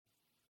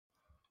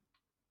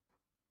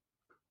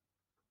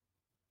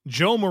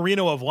Joe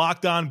Marino of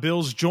Locked On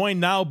Bills, joined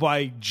now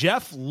by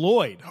Jeff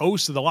Lloyd,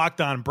 host of the Locked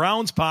On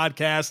Browns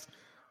podcast.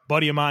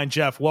 Buddy of mine,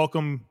 Jeff,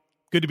 welcome.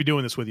 Good to be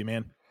doing this with you,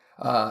 man.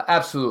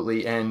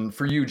 Absolutely. And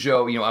for you,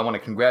 Joe, I want to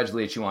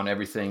congratulate you on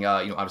everything.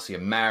 Obviously a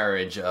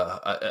marriage,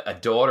 a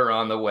daughter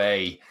on the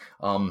way.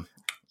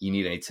 You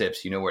need any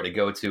tips, you know where to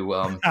go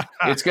to.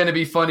 It's going to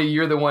be funny.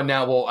 You're the one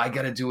now. Well, I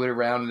got to do it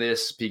around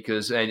this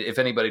because, and if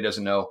anybody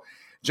doesn't know,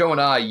 Joe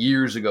and I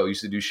years ago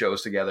used to do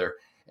shows together.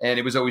 And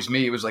it was always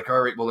me. It was like,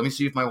 all right, well, let me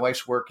see if my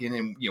wife's working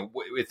and,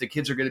 if the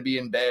kids are going to be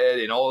in bed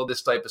and all of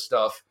this type of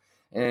stuff.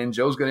 And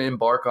Joe's going to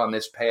embark on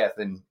this path.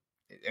 And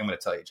I'm going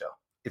to tell you, Joe,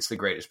 it's the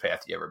greatest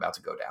path you're ever about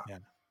to go down. Yeah.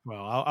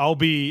 Well, I'll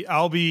be,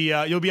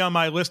 you'll be on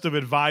my list of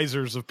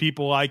advisors of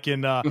people I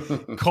can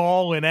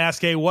call and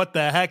ask, hey, what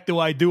the heck do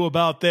I do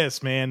about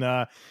this,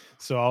 man?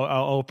 So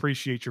I'll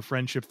appreciate your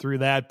friendship through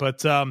that.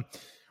 But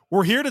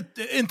we're here to,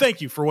 and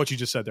thank you for what you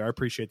just said there. I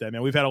appreciate that,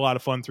 man. We've had a lot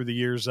of fun through the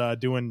years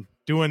doing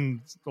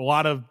a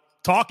lot of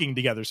talking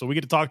together. So we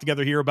get to talk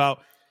together here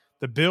about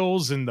the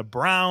Bills and the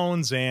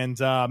Browns. And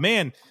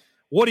man,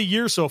 what a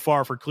year so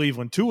far for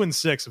Cleveland.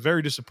 2-6, a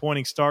very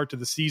disappointing start to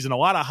the season. A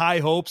lot of high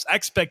hopes,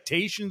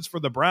 expectations for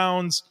the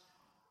Browns.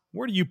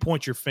 Where do you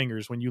point your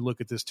fingers when you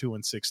look at this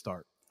 2-6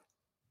 start?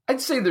 I'd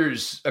say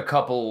there's a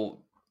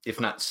couple, if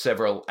not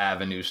several,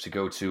 avenues to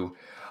go to.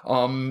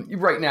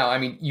 Right now, I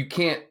mean, you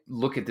can't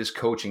look at this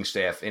coaching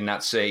staff and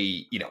not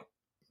say,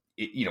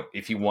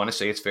 if you want to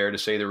say it's fair to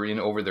say they're in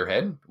over their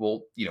head,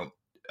 well,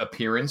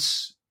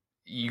 appearance,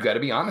 you got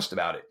to be honest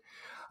about it.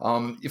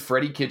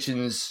 Freddie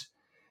Kitchens,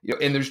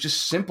 and there's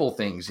just simple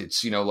things. It's,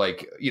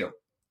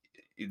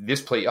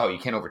 this play, you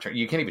can't overturn.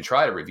 You can't even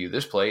try to review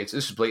this play. This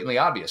is blatantly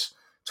obvious.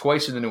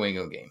 Twice in the New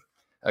England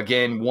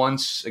game.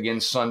 Once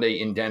against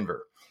Sunday in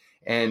Denver.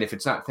 And if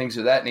it's not things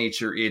of that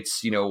nature,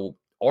 it's,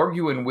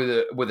 arguing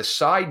with a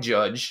side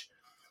judge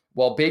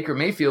while Baker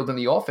Mayfield and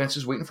the offense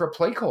is waiting for a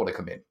play call to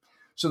come in.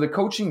 So the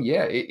coaching,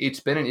 it's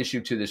been an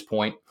issue to this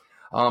point.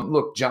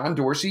 Look, John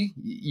Dorsey,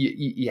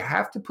 you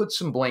have to put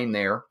some blame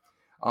there.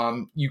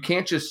 You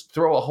can't just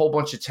throw a whole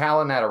bunch of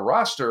talent at a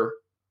roster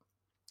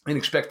and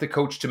expect the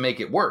coach to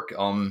make it work.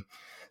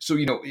 So,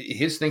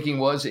 his thinking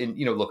was, and,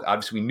 look,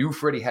 obviously we knew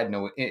Freddie had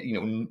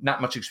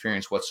not much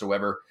experience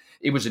whatsoever.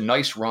 It was a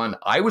nice run.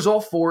 I was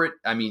all for it.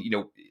 I mean,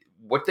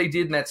 what they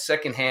did in that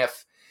second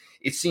half,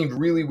 it seemed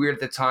really weird at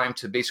the time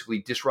to basically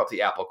disrupt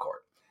the apple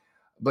cart.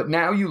 But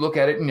now you look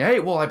at it and, hey,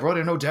 well, I brought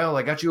in Odell.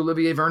 I got you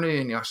Olivier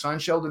Vernon. I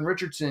signed Sheldon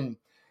Richardson.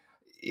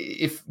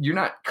 If you're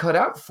not cut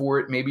out for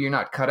it, maybe you're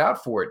not cut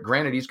out for it.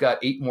 Granted, he's got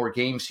 8 more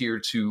games here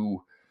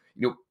to,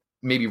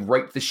 maybe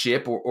right the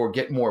ship or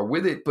get more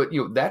with it. But,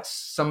 that's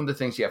some of the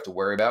things you have to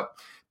worry about.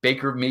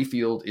 Baker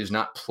Mayfield is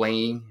not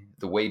playing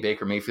the way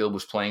Baker Mayfield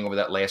was playing over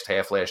that last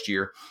half last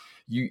year.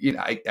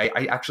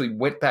 I actually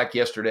went back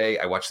yesterday.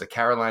 I watched the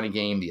Carolina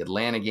game, the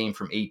Atlanta game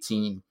from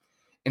 2018,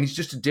 and he's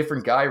just a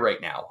different guy right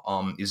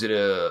now. Is it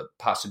a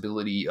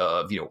possibility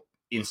of,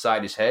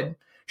 inside his head?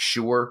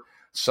 Sure.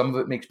 Some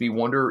of it makes me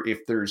wonder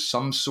if there's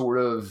some sort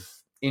of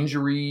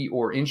injury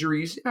or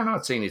injuries. I'm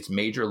not saying it's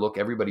major. Look,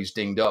 everybody's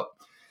dinged up.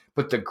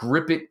 But the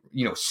grip it,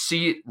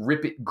 see it,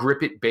 rip it,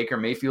 grip it Baker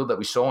Mayfield that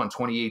we saw in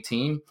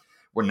 2018,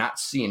 we're not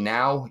seeing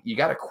now. You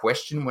got to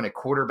question when a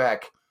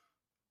quarterback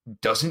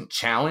doesn't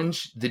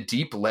challenge the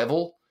deep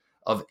level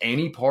of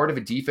any part of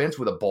a defense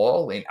with a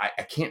ball. And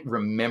I can't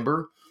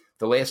remember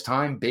the last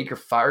time Baker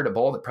fired a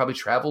ball that probably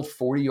traveled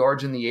 40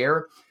 yards in the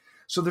air.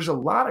 So there's a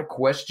lot of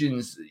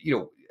questions,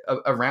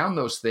 around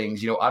those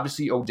things.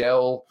 Obviously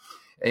Odell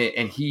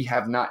and he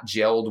have not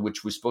gelled,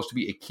 which was supposed to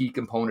be a key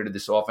component of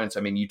this offense. I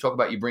mean, you talk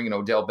about you bringing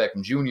Odell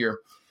Beckham Jr.,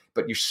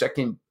 but your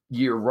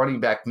second-year running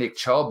back Nick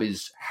Chubb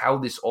is how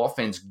this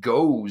offense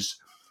goes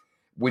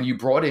when you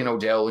brought in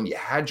Odell and you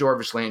had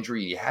Jarvis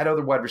Landry and you had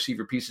other wide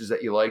receiver pieces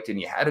that you liked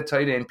and you had a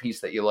tight end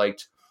piece that you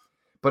liked.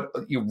 But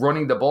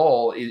running the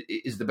ball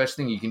is the best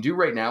thing you can do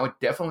right now. It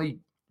definitely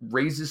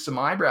raises some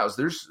eyebrows.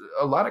 There's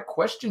a lot of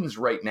questions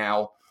right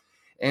now.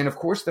 And, of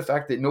course, the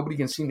fact that nobody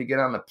can seem to get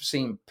on the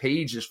same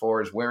page as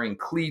far as wearing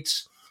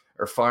cleats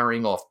or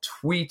firing off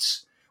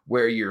tweets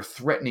where you're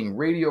threatening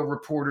radio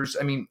reporters.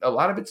 I mean, a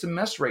lot of it's a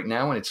mess right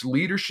now, and it's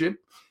leadership,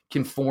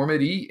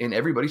 conformity, and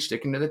everybody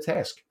sticking to the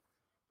task.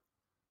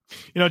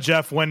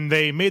 Jeff, when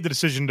they made the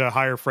decision to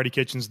hire Freddie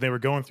Kitchens, they were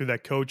going through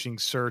that coaching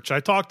search.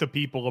 I talked to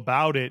people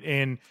about it,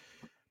 and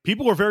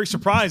people were very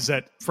surprised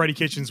that Freddie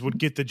Kitchens would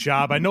get the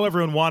job. I know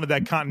everyone wanted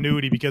that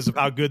continuity because of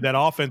how good that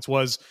offense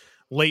was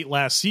late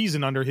last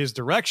season under his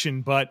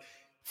direction, but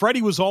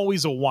Freddie was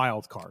always a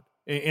wild card.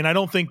 And I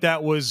don't think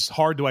that was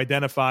hard to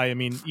identify. I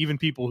mean, even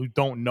people who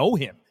don't know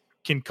him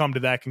can come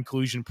to that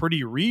conclusion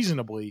pretty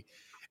reasonably.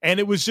 And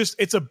it was just,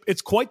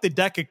 it's quite the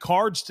deck of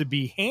cards to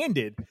be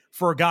handed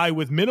for a guy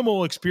with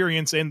minimal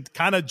experience and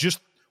kind of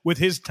just with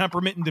his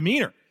temperament and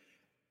demeanor.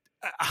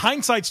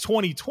 Hindsight's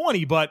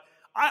 20/20, but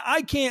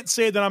I can't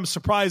say that I'm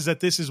surprised that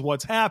this is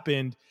what's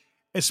happened,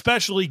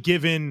 especially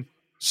given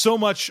so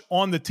much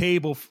on the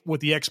table with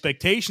the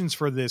expectations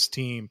for this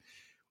team.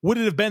 would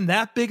it have been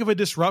that big of a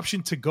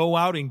disruption to go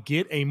out and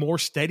get a more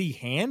steady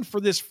hand for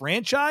this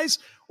franchise?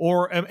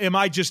 Or am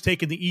I just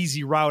taking the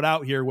easy route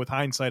out here with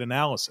hindsight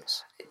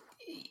analysis?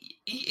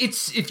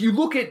 It's if you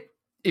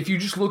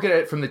just look at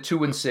it from the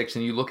 2-6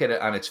 and you look at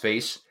it on its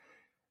face,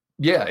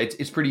 yeah,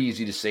 it's pretty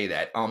easy to say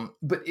that.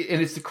 But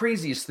it's the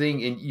craziest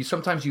thing. And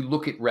sometimes you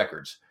look at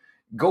records.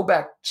 Go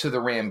back to the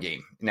Ram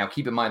game. Now,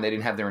 keep in mind they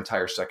didn't have their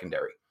entire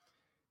secondary.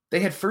 They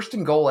had 1st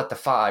and goal at the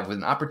 5 with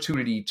an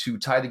opportunity to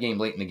tie the game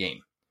late in the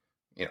game.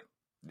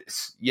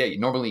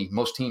 Normally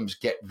most teams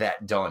get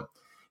that done.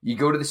 You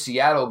go to the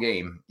Seattle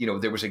game.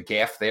 There was a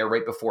gaffe there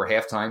right before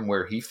halftime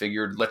where he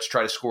figured, let's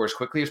try to score as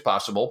quickly as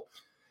possible,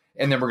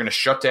 and then we're going to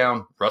shut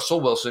down Russell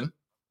Wilson,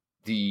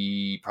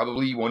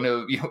 probably one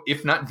of,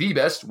 if not the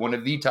best, one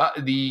of the top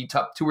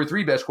 2 or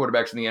 3 best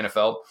quarterbacks in the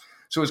NFL.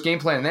 So his game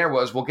plan there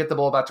was, we'll get the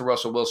ball back to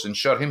Russell Wilson,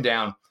 shut him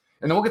down,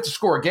 and then we'll get to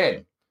score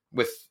again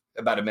with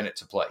about a minute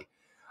to play.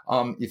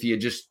 If he had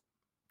just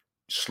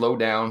slowed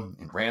down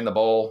and ran the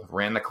ball,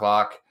 ran the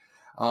clock.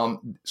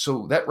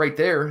 So that right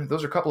there,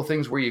 those are a couple of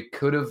things where you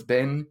could have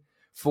been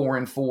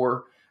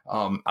 4-4.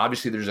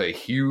 Obviously, there's a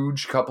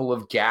huge couple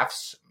of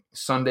gaffes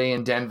Sunday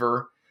in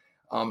Denver.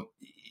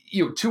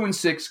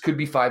 2-6 could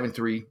be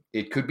 5-3.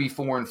 It could be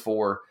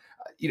 4-4.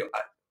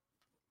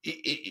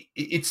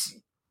 It's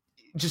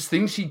just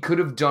things he could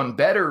have done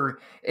better.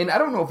 And I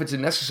don't know if it's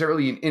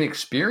necessarily an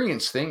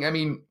inexperienced thing. I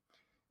mean,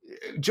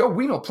 Joe,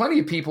 we know plenty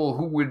of people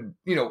who would,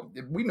 we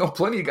know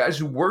plenty of guys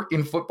who work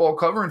in football,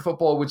 covering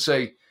football, would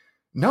say,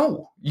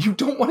 no, you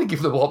don't want to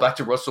give the ball back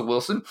to Russell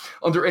Wilson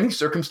under any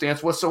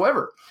circumstance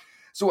whatsoever.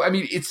 So, I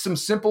mean, it's some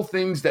simple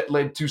things that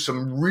led to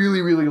some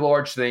really, really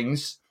large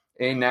things.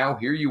 And now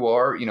here you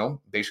are,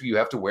 basically you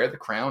have to wear the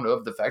crown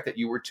of the fact that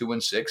you were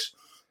 2-6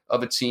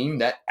 of a team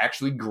that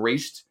actually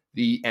graced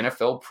the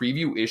NFL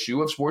preview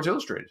issue of Sports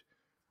Illustrated.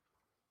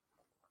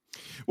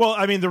 Well,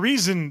 I mean, the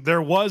reason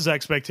there was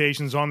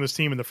expectations on this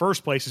team in the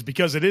first place is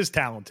because it is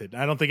talented.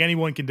 I don't think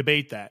anyone can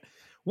debate that.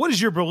 What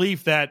is your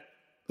belief that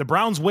the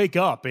Browns wake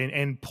up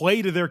and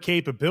play to their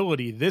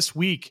capability this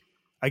week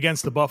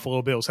against the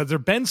Buffalo Bills? Has there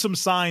been some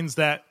signs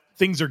that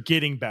things are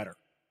getting better?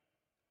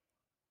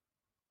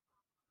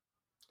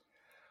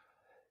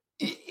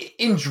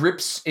 In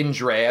drips and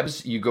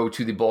drabs, you go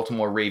to the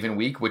Baltimore Raven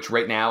week, which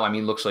right now, I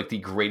mean, looks like the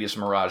greatest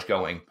mirage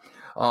going.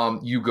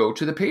 You go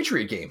to the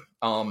Patriot game.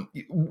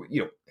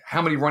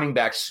 How many running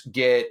backs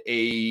get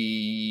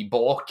a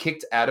ball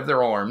kicked out of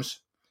their arms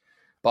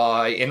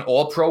by an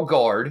all-pro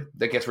guard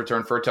that gets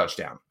returned for a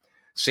touchdown?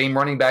 Same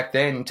running back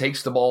then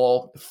takes the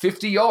ball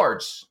 50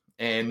 yards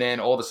and then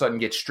all of a sudden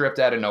gets stripped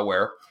out of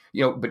nowhere.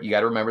 But you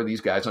got to remember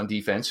these guys on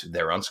defense,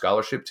 they're on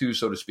scholarship too,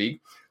 so to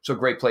speak. So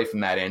great play from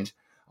that end.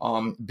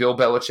 Bill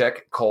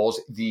Belichick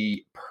calls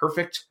the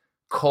perfect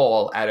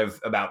call out of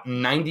about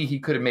 90 he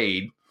could have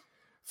made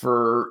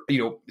for,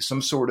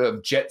 some sort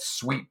of jet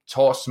sweep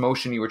toss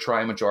motion you were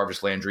trying with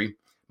Jarvis Landry.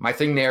 My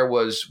thing there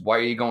was, why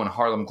are you going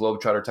Harlem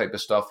Globetrotter type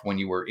of stuff when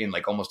you were in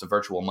like almost a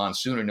virtual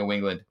monsoon in New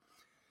England?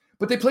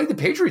 But they played the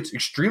Patriots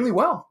extremely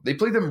well. They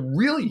played them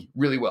really,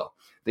 really well.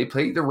 They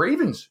played the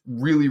Ravens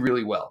really,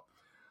 really well.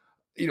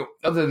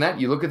 Other than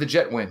that, you look at the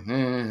Jet win.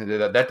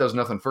 That does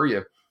nothing for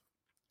you.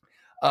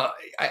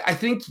 I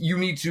think you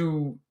need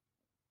to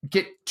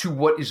get to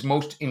what is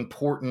most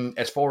important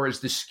as far as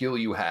the skill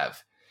you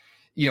have.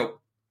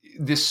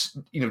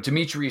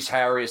 Demetrius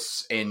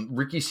Harris and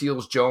Ricky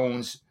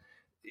Seals-Jones.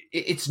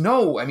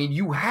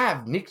 You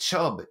have Nick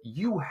Chubb.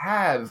 You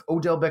have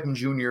Odell Beckham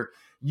Jr.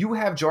 You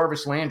have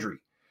Jarvis Landry.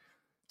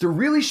 There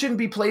really shouldn't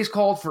be plays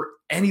called for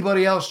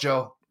anybody else,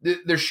 Joe.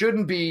 There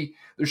shouldn't be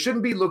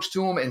looks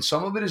to him, and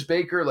some of it is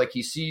Baker, like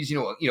he sees,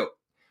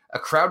 a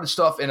crowded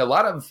stuff, and a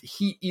lot of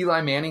heat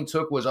Eli Manning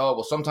took was,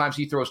 sometimes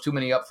he throws too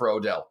many up for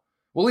Odell.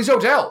 Well, he's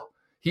Odell.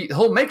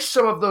 He'll make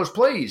some of those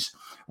plays,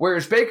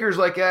 whereas Baker's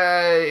like,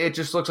 it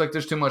just looks like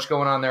there's too much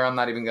going on there. I'm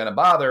not even going to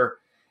bother.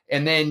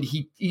 And then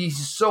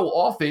he's so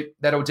off it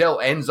that Odell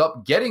ends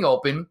up getting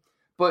open,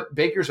 but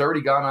Baker's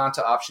already gone on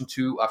to option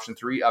 2, option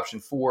 3, option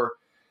 4.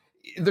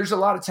 There's a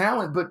lot of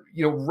talent, but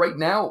right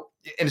now,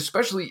 and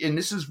especially, and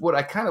this is what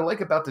I kind of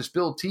like about this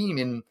Bill team.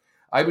 And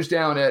I was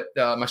down at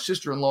my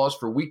sister-in-law's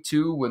for week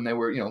 2 when they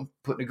were,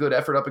 putting a good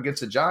effort up against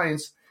the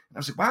Giants. And I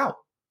was like, wow,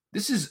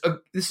 this is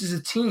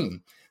a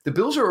team. The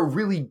Bills are a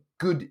really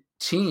good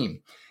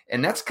team.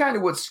 And that's kind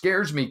of what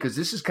scares me, because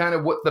this is kind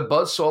of what the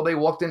buzz saw they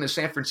walked into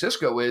San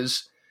Francisco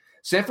is.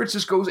 San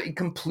Francisco's a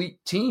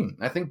complete team.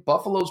 I think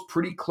Buffalo's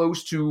pretty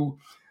close to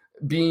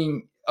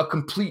being a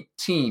complete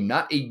team,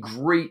 not a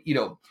great,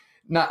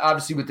 not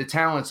obviously with the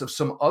talents of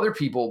some other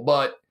people,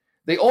 but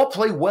they all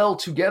play well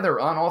together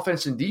on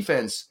offense and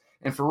defense.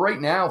 And for right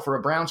now, for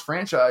a Browns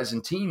franchise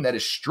and team that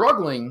is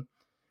struggling,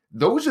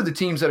 those are the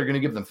teams that are going to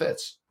give them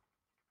fits.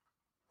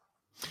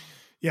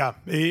 Yeah,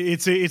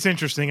 it's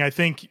interesting. I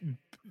think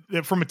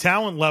that from a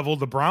talent level,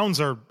 the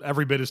Browns are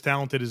every bit as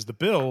talented as the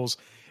Bills.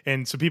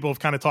 And so people have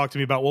kind of talked to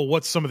me about, well,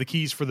 what's some of the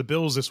keys for the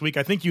Bills this week?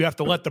 I think you have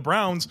to let the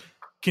Browns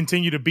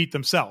continue to beat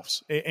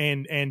themselves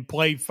and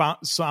play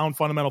sound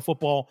fundamental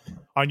football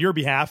on your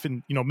behalf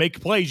and, make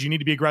plays. You need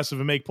to be aggressive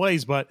and make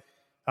plays, but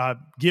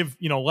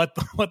let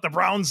the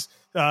Browns,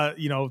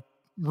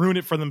 ruin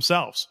it for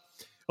themselves.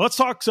 Let's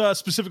talk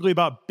specifically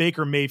about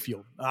Baker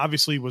Mayfield.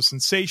 Obviously was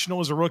sensational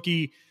as a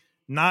rookie,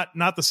 not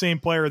the same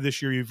player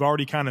this year. You've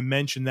already kind of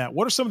mentioned that.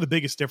 What are some of the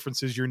biggest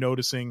differences you're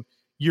noticing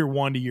year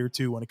one to year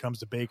two when it comes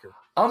to Baker?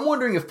 I'm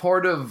wondering if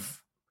part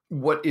of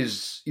what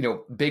is,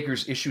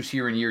 Baker's issues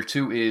here in year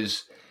two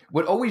is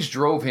what always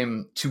drove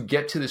him to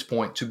get to this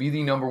point, to be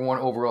the number one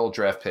overall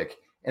draft pick,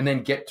 and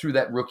then get through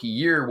that rookie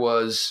year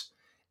was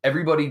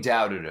everybody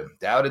doubted him,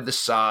 doubted the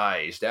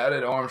size,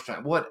 doubted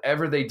Armstrong,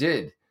 whatever they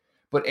did.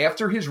 But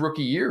after his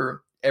rookie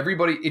year,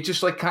 it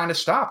just kind of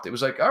stopped. It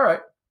was like, all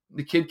right,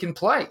 the kid can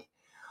play.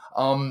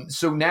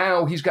 So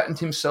now he's gotten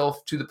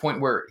himself to the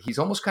point where he's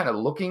almost kind of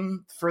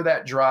looking for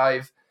that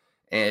drive.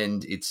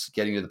 And it's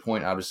getting to the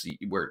point, obviously,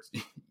 where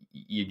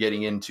you're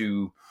getting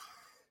into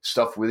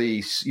stuff with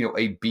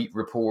a beat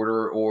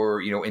reporter or,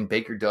 and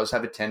Baker does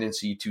have a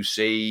tendency to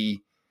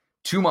say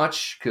too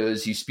much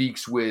because he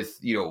speaks with,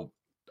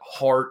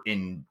 heart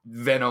and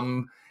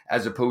venom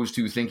as opposed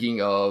to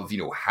thinking of,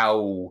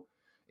 how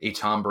a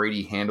Tom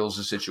Brady handles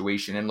the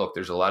situation. And look,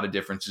 there's a lot of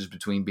differences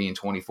between being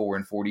 24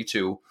 and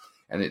 42,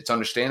 and it's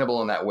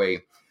understandable in that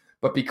way.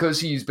 But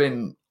because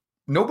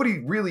nobody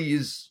really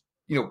is,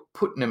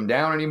 putting him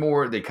down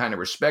anymore, they kind of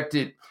respect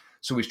it.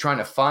 So he's trying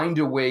to find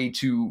a way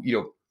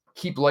to,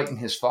 keep lighting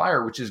his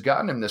fire, which has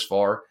gotten him this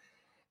far.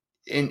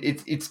 And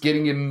it's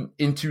getting him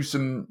into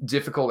some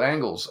difficult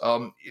angles.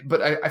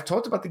 But I've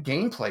talked about the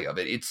gameplay of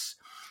it. It's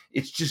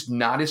just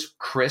not as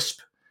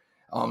crisp.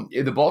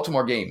 In the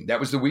Baltimore game, that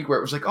was the week where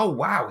it was like, oh,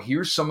 wow,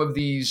 here's some of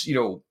these,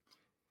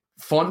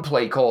 fun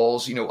play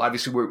calls.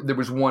 Obviously there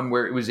was one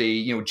where it was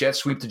a, jet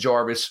sweep to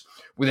Jarvis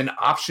with an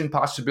option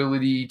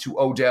possibility to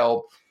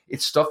Odell.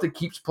 It's stuff that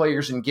keeps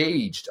players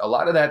engaged. A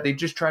lot of that, they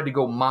just tried to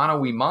go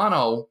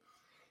mano-y-mano.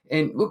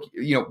 And look,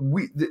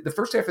 the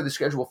first half of the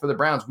schedule for the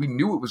Browns, we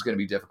knew it was going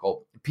to be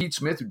difficult. Pete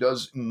Smith, who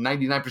does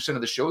 99%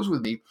 of the shows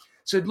with me,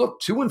 said, look,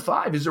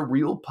 2-5 is a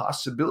real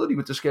possibility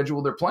with the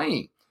schedule they're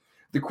playing.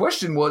 The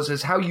question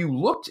is how you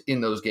looked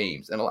in those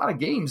games. And a lot of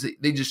games,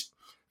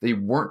 they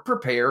weren't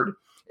prepared.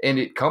 And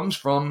it comes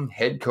from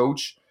head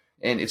coach.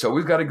 And it's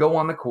always got to go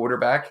on the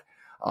quarterback.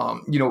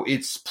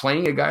 It's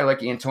playing a guy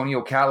like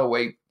Antonio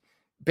Callaway.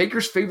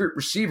 Baker's favorite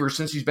receiver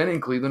since he's been in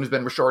Cleveland has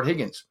been Rashard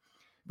Higgins.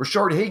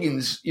 Rashard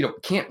Higgins,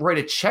 can't write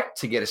a check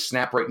to get a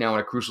snap right now in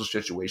a crucial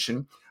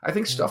situation. I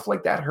think stuff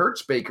like that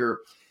hurts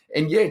Baker.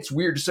 And yeah, it's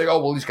weird to say,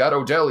 oh, well, he's got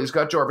Odell, he's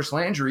got Jarvis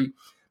Landry.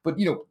 But,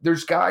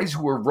 there's guys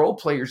who are role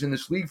players in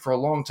this league for a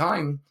long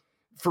time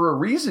for a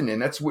reason.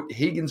 And that's what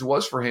Higgins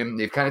was for him.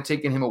 They've kind of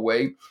taken him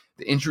away.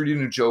 The injury to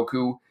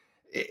Njoku.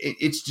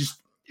 It's just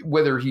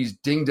whether he's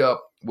dinged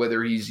up,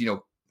 whether he's,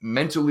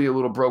 mentally a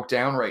little broke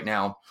down right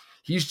now.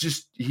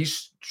 He's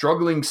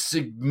struggling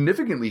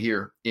significantly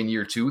here in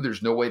year two.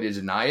 There's no way to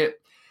deny it.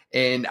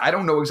 And I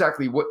don't know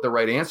exactly what the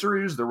right answer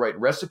is, the right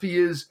recipe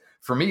is.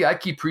 For me, I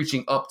keep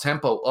preaching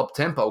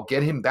up-tempo,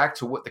 get him back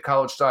to what the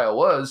college style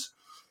was.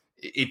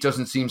 It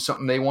doesn't seem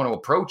something they want to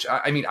approach.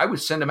 I mean, I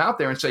would send him out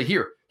there and say,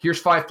 here's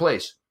 5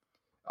 plays.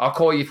 I'll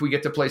call you if we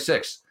get to play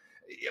 6.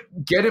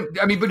 Get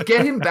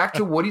him back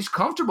to what he's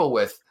comfortable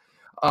with.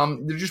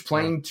 They're just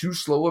playing too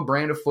slow a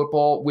brand of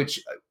football,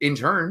 which in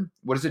turn,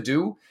 what does it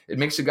do? It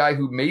makes a guy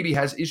who maybe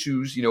has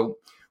issues,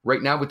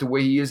 right now with the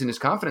way he is in his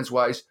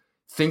confidence-wise,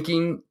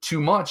 thinking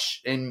too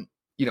much. And,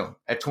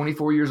 at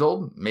 24 years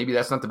old, maybe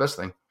that's not the best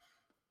thing.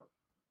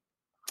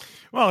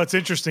 Well, it's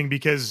interesting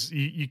because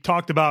you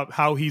talked about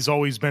how he's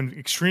always been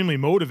extremely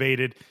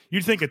motivated.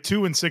 You'd think a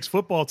 2-6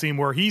 football team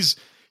where he's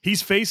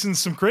facing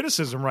some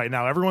criticism right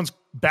now. Everyone's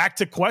back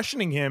to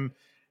questioning him,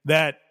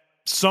 that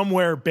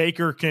somewhere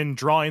Baker can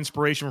draw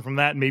inspiration from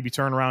that and maybe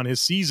turn around his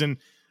season.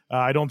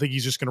 I don't think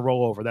he's just going to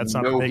roll over. That's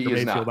not the Baker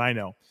Mayfield I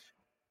know.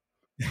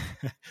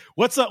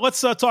 Let's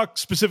talk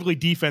specifically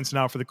defense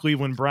now for the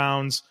Cleveland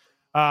Browns.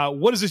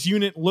 What does this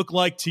unit look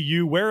like to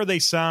you? Where are they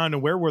sound,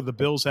 and where will the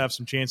Bills have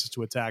some chances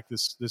to attack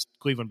this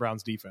Cleveland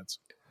Browns defense?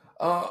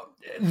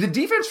 The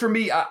defense for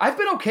me, I've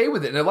been okay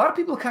with it. And a lot of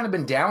people have kind of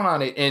been down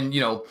on it. And,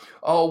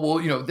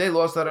 they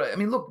lost that. I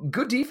mean, look,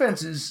 good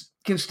defenses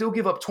can still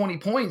give up 20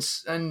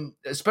 points. And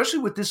especially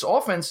with this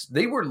offense,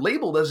 they were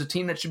labeled as a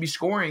team that should be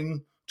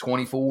scoring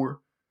 24,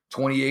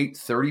 28,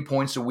 30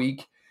 points a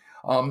week.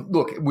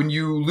 Look, when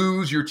you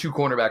lose your 2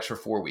 cornerbacks for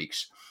 4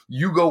 weeks,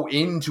 you go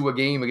into a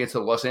game against the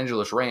Los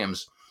Angeles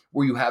Rams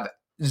where you have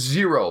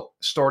 0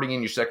 starting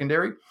in your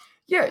secondary.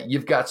 Yeah,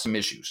 you've got some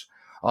issues.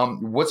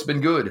 What's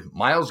been good?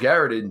 Myles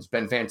Garrett has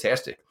been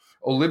fantastic.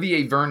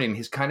 Olivier Vernon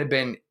has kind of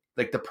been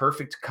like the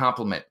perfect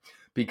complement,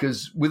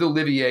 because with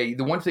Olivier,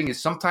 the one thing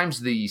is sometimes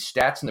the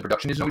stats and the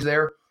production isn't always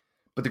there,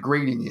 but the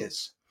grading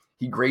is.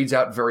 He grades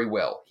out very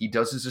well. He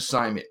does his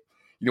assignment.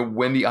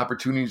 When the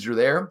opportunities are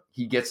there,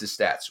 he gets his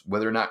stats.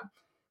 Whether or not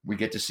we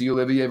get to see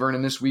Olivier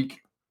Vernon this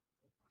week,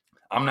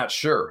 I'm not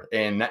sure.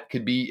 And that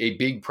could be a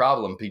big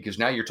problem, because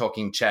now you're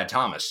talking Chad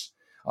Thomas.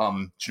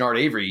 Jannard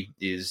Avery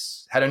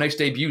had a nice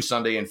debut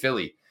Sunday in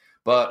Philly,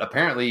 but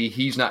apparently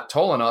he's not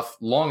tall enough,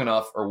 long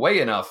enough, or way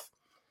enough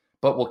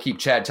but we'll keep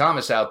Chad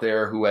Thomas out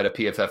there, who had a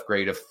PFF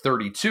grade of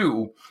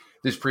 32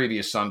 this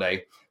previous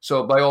Sunday.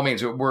 So by all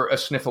means, we're a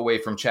sniff away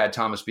from Chad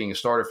Thomas being a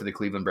starter for the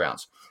Cleveland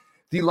Browns.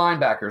 The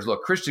linebackers,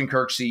 look, Christian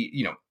Kirksey,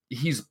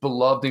 he's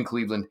beloved in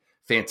Cleveland,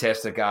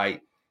 fantastic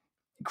guy.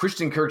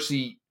 Christian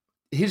Kirksey,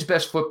 his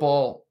best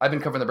football, I've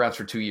been covering the Browns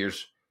for 2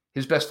 years.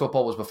 His best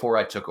football was before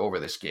I took over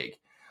this gig.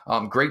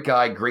 Great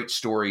guy, great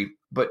story,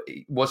 but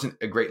he wasn't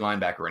a great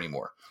linebacker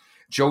anymore.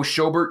 Joe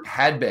Schobert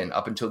had been,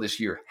 up until this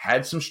year,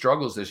 had some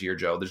struggles this year,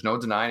 Joe. There's no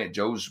denying it.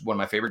 Joe's one of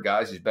my favorite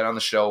guys. He's been on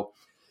the show.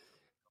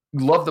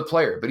 Love the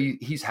player, but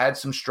he's had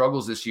some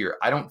struggles this year.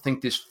 I don't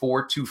think this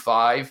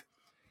 4-2-5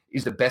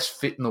 is the best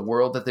fit in the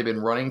world that they've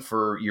been running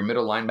for your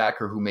middle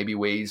linebacker who maybe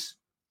weighs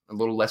a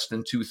little less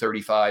than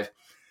 235.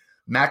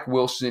 Mack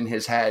Wilson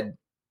has had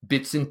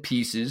bits and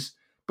pieces,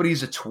 but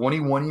he's a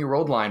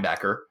 21-year-old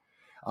linebacker.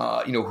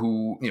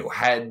 Who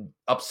had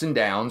ups and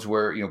downs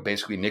where,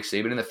 basically Nick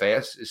Saban and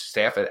the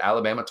staff at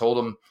Alabama told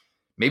him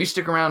maybe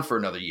stick around for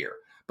another year.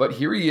 But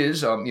here he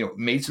is,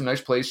 made some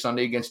nice plays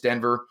Sunday against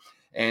Denver.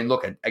 And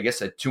look, I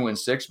guess at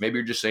 2-6, maybe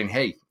you're just saying,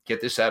 hey,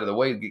 get this out of the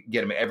way,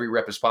 get him every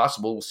rep as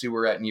possible. We'll see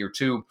where we're at in year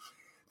 2.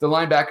 The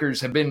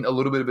linebackers have been a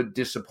little bit of a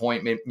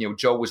disappointment.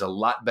 Joe was a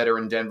lot better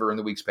in Denver in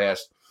the weeks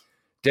past.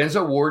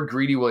 Denzel Ward,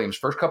 Greedy Williams,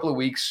 first couple of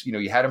weeks,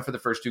 you had him for the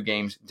first 2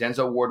 games.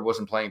 Denzel Ward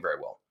wasn't playing very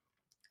well.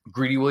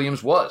 Greedy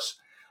Williams was.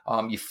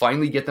 You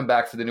finally get them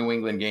back for the New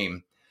England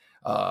game.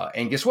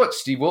 And guess what?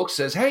 Steve Wilkes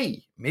says,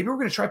 hey, maybe we're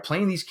going to try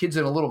playing these kids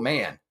in a little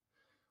man,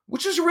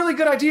 which is a really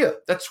good idea.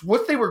 That's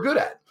what they were good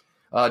at.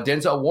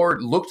 Denzel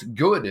Ward looked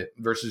good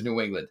versus New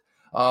England.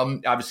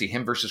 Obviously,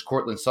 him versus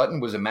Courtland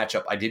Sutton was a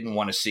matchup I didn't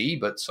want to see,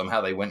 but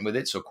somehow they went with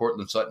it. So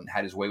Courtland Sutton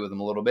had his way with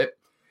him a little bit.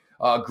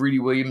 Greedy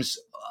Williams,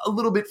 a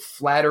little bit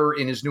flatter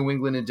in his New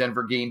England and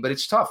Denver game, but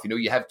it's tough.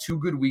 You have 2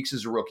 good weeks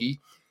as a rookie.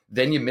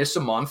 Then you miss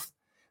a month.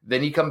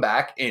 Then you come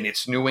back, and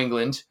it's New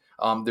England.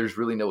 There's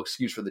really no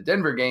excuse for the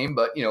Denver game,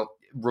 but,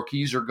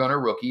 rookies are going to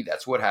rookie.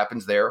 That's what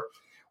happens there.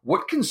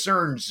 What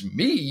concerns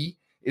me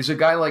is a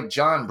guy like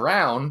John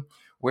Brown,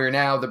 where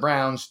now the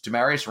Browns,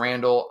 Demarius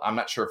Randall, I'm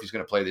not sure if he's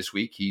going to play this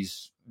week.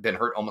 He's been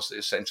hurt almost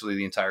essentially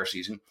the entire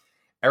season.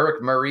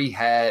 Eric Murray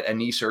had a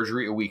knee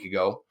surgery a week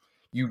ago.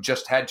 You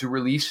just had to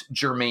release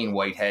Jermaine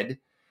Whitehead.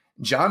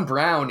 John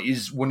Brown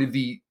is one of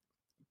the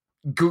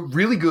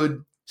really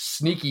good,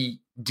 sneaky,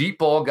 deep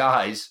ball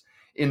guys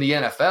in the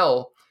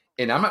NFL,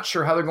 and I'm not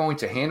sure how they're going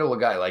to handle a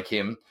guy like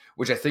him,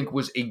 which I think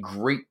was a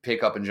great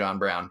pickup in John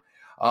Brown.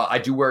 I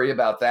do worry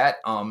about that.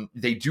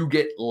 They do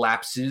get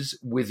lapses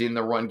within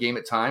the run game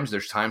at times.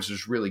 There's times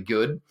there's really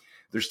good.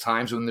 There's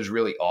times when there's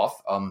really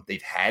off.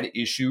 They've had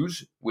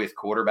issues with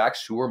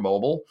quarterbacks who are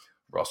mobile,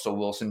 Russell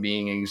Wilson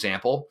being an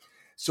example.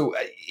 So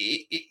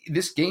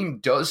this game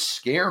does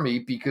scare me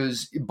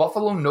because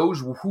Buffalo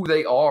knows who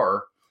they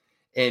are,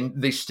 and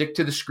they stick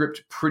to the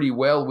script pretty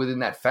well within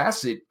that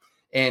facet.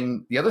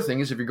 And the other thing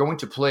is, if you're going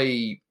to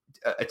play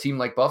a team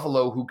like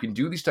Buffalo who can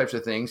do these types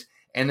of things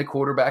and the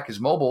quarterback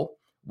is mobile,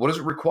 what does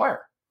it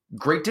require?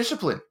 Great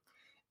discipline.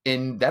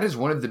 And that is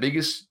one of the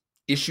biggest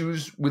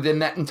issues within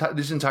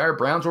this entire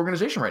Browns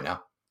organization right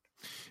now.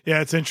 Yeah,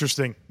 it's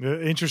interesting.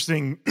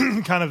 Interesting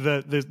kind of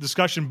the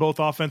discussion both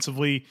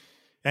offensively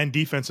and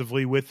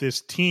defensively with this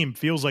team.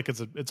 Feels like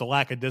it's a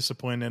lack of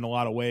discipline in a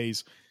lot of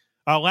ways.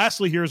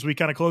 Lastly, here as we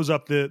kind of close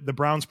up the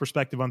Browns'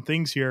 perspective on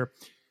things here,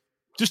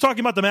 just talking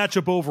about the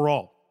matchup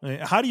overall.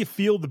 How do you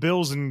feel the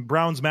Bills and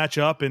Browns match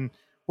up, and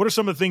what are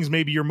some of the things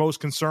maybe you're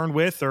most concerned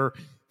with or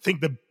think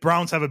the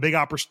Browns have a big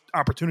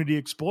opportunity to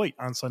exploit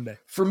on Sunday?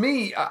 For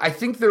me, I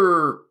think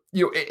they're,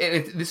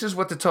 and this is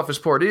what the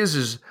toughest part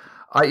is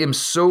I am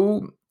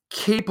so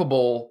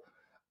capable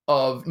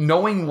of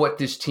knowing what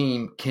this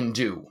team can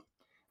do.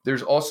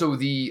 There's also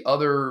the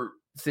other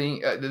thing,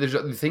 there's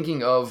the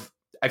thinking of,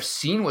 I've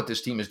seen what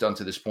this team has done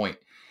to this point.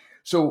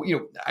 So,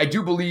 I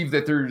do believe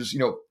that there's,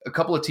 a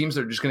couple of teams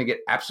that are just going to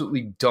get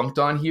absolutely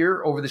dunked on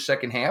here over the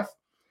second half.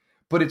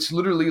 But it's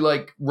literally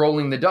like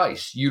rolling the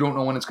dice. You don't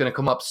know when it's going to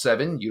come up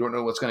 7. You don't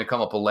know what's going to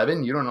come up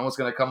 11. You don't know what's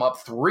going to come up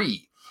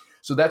 3.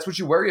 So that's what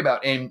you worry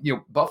about. And,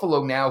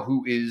 Buffalo now,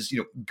 who is,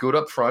 good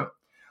up front.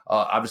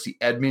 Obviously,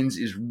 Edmonds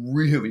is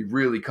really,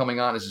 really coming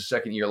on as a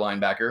second-year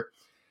linebacker.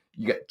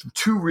 You got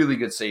 2 really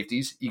good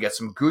safeties. You got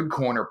some good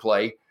corner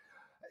play.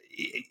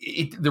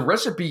 The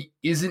recipe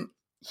isn't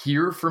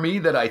here for me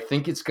that I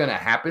think it's going to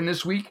happen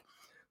this week.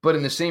 But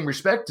in the same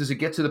respect, does it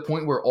get to the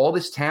point where all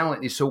this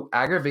talent is so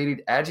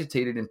aggravated,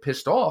 agitated, and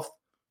pissed off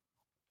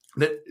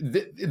that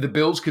the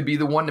Bills could be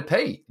the one to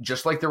pay,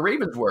 just like the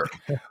Ravens were?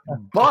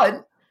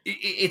 But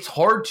it's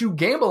hard to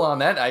gamble on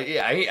that.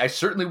 I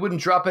certainly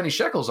wouldn't drop any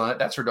shekels on it.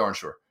 That's for darn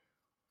sure.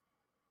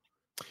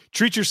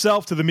 Treat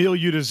yourself to the meal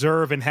you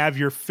deserve and have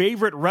your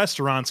favorite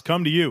restaurants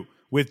come to you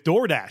with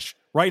DoorDash.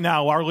 Right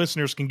now, our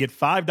listeners can get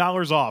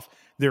 $5 off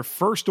their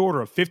first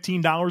order of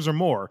 $15 or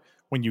more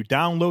when you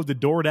download the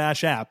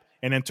DoorDash app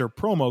and enter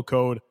promo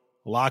code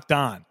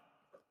LOCKEDON.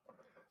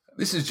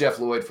 This is Jeff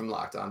Lloyd from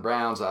Locked On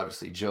Browns.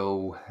 Obviously,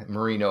 Joe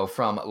Marino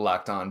from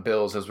Locked On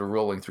Bills as we're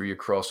rolling through your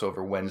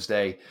crossover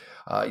Wednesday.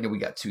 We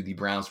got to the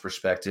Browns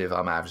perspective.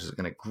 I'm obviously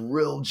going to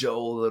grill Joe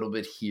a little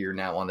bit here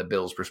now on the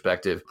Bills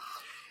perspective.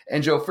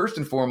 And Joe, first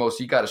and foremost,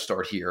 you got to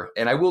start here.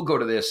 And I will go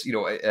to this.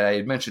 I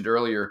had mentioned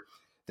earlier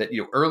that,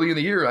 early in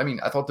the year,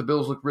 I thought the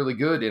Bills looked really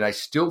good. And I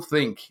still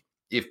think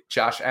if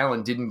Josh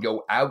Allen didn't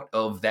go out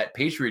of that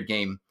Patriot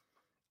game,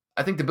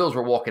 I think the Bills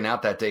were walking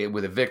out that day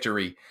with a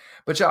victory.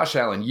 But Josh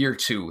Allen, year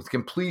 2, with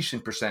completion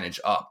percentage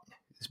up.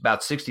 It's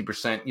about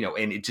 60%,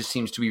 and it just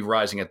seems to be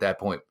rising at that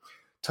point.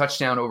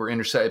 Touchdown over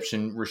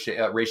interception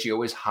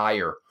ratio is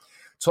higher.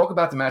 Talk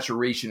about the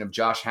maturation of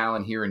Josh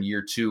Allen here in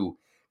year 2,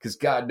 because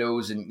God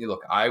knows, and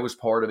look, I was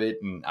part of it,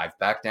 and I've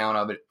backed down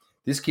of it.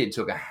 This kid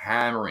took a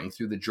hammering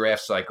through the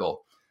draft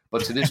cycle.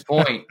 But to this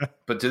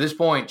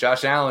point,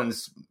 Josh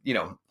Allen's,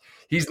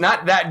 he's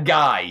not that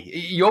guy.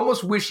 You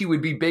almost wish he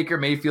would be Baker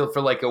Mayfield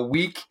for like a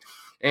week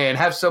and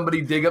have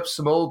somebody dig up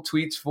some old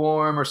tweets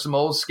for him or some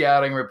old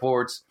scouting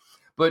reports.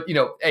 But,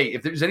 hey,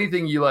 if there's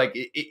anything you like,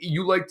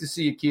 you like to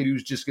see a kid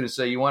who's just going to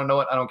say, you want to know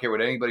what? I don't care what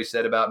anybody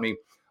said about me.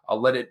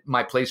 I'll let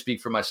my play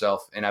speak for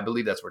myself. And I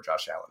believe that's where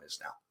Josh Allen is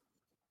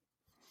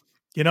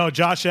now.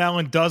 Josh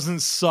Allen doesn't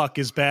suck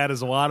as bad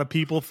as a lot of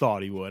people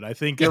thought he would. I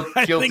think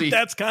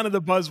that's kind of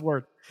the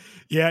buzzword.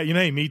 Yeah,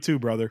 me too,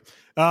 brother.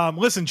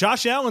 Listen,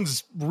 Josh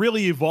Allen's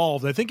really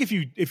evolved. I think if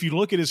you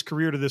look at his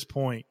career to this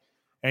point,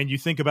 and you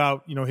think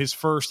about, his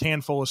first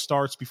handful of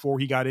starts before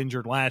he got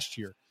injured last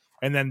year,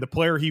 and then the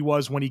player he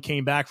was when he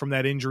came back from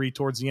that injury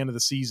towards the end of the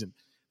season,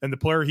 and the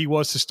player he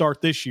was to start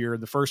this year in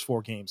the first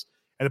 4 games,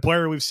 and the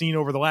player we've seen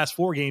over the last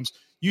 4 games,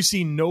 you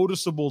see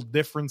noticeable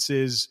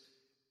differences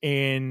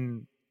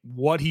in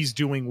what he's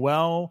doing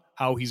well,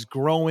 how he's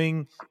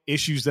growing,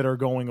 issues that are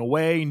going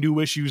away, new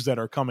issues that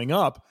are coming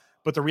up.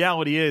 But the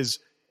reality is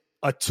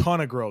a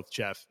ton of growth,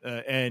 Jeff,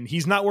 and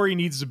he's not where he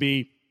needs to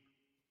be.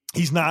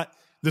 He's not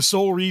the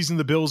sole reason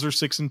the Bills are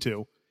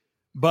 6-2,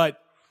 but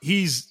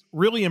he's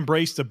really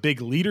embraced a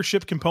big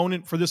leadership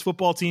component for this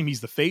football team.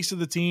 He's the face of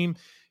the team.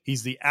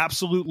 He's the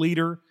absolute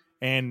leader.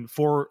 And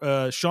for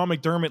a Sean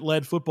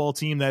McDermott-led football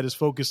team that is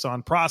focused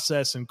on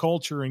process and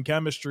culture and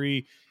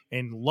chemistry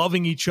and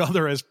loving each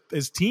other as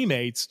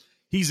teammates,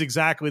 he's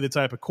exactly the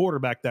type of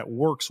quarterback that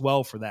works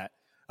well for that.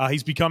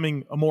 He's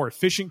becoming a more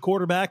efficient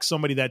quarterback,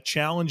 somebody that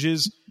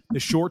challenges the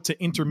short to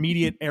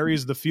intermediate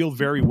areas of the field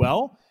very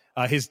well.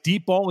 His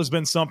deep ball has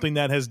been something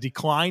that has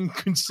declined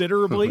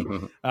considerably,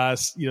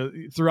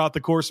 throughout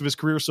the course of his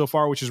career so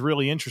far, which is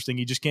really interesting.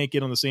 He just can't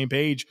get on the same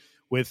page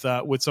with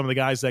some of the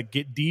guys that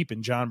get deep,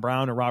 and John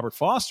Brown and Robert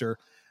Foster.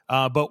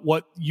 But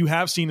what you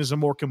have seen is a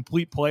more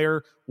complete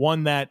player,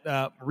 one that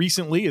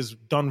recently has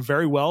done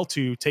very well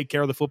to take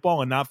care of the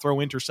football and not throw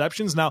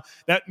interceptions. Now,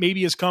 that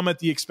maybe has come at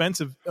the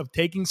expense of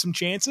taking some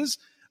chances.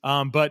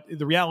 But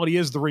the reality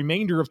is the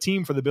remainder of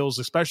team for the Bills,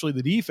 especially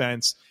the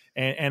defense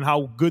and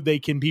how good they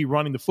can be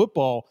running the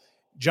football,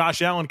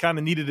 Josh Allen kind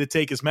of needed to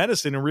take his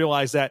medicine and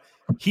realize that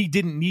he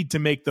didn't need to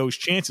make those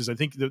chances. I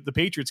think the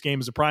Patriots game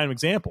is a prime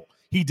example.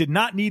 He did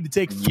not need to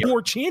take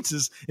 4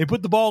 chances and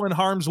put the ball in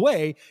harm's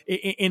way.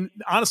 And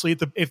honestly,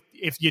 if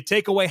you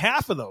take away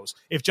half of those,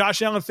 if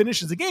Josh Allen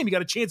finishes the game, you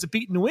got a chance of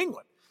beating New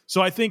England.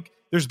 So I think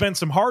there's been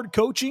some hard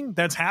coaching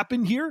that's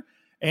happened here.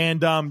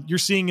 And you're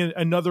seeing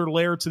another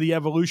layer to the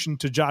evolution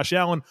to Josh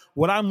Allen.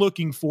 What I'm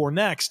looking for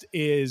next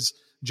is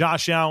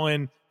Josh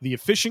Allen, the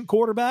efficient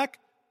quarterback,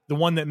 the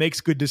one that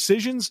makes good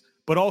decisions,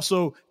 but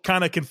also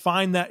kind of can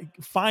find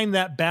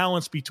that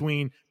balance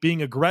between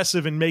being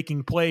aggressive and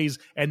making plays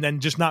and then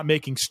just not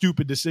making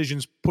stupid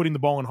decisions, putting the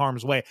ball in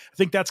harm's way. I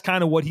think that's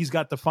kind of what he's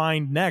got to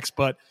find next.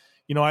 But,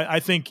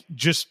 I think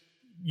just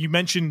you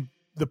mentioned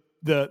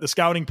the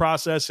scouting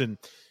process, and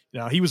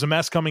he was a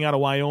mess coming out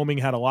of Wyoming,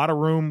 had a lot of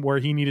room where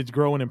he needed to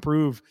grow and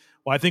improve.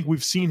 Well, I think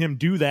we've seen him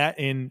do that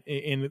in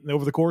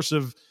over the course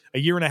of a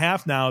year and a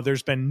half now.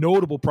 There's been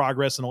notable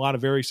progress in a lot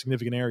of very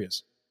significant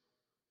areas.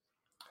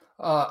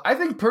 I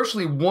think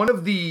personally, one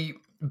of the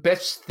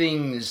best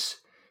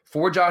things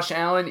for Josh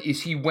Allen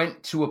is he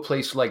went to a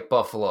place like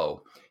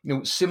Buffalo,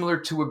 similar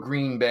to a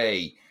Green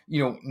Bay,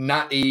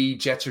 not a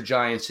Jets or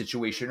Giants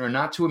situation, or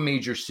not to a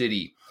major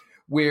city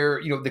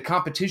where, the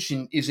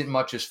competition isn't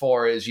much as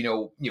far as,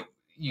 you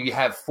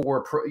have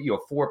four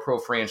pro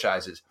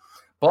franchises.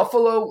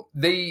 Buffalo,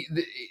 the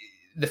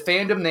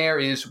fandom there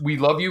is, we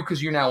love you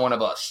because you're now one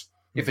of us.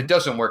 If it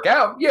doesn't work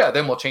out,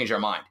 then we'll change our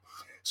mind.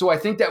 So I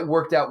think that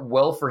worked out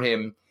well for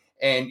him.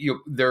 And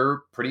they're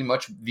pretty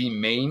much the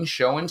main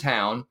show in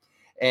town,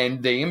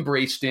 and they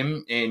embraced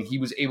him, and he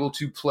was able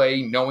to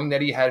play knowing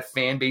that he had a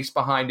fan base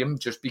behind him.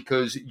 Just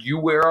because you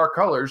wear our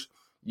colors,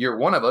 you're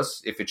one of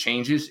us. If it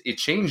changes, it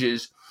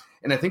changes.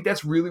 And I think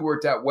that's really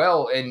worked out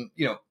well. And,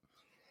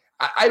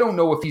 I don't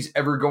know if he's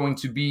ever going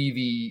to be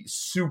the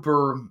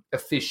super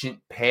efficient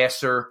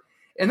passer,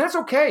 and that's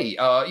okay.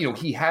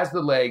 He has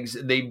the legs.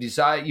 They've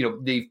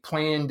decided, they've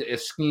planned a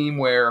scheme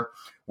where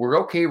we're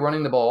okay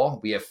running the ball.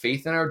 We have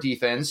faith in our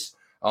defense.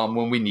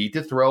 When we need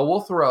to throw,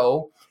 we'll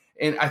throw.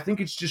 And I think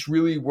it's just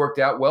really worked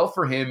out well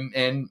for him.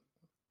 And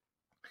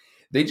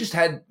They just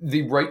had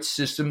the right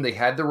system. They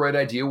had the right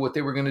idea what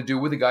they were going to do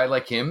with a guy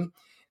like him.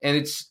 And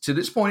it's to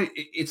this point,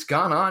 it's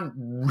gone on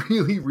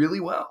really, really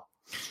well.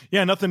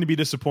 Yeah, nothing to be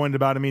disappointed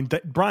about. I mean,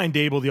 Brian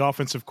Daboll, the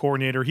offensive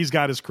coordinator, he's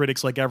got his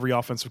critics like every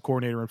offensive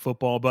coordinator in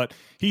football, but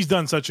he's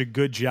done such a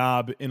good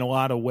job in a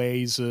lot of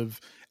ways of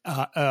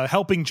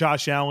helping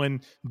Josh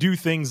Allen do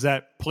things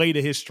that play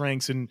to his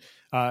strengths and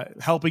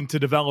helping to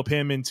develop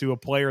him into a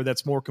player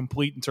that's more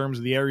complete in terms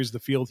of the areas of the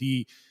field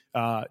he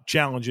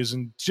challenges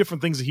and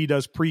different things that he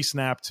does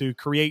pre-snap to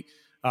create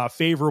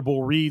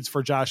favorable reads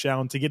for Josh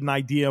Allen to get an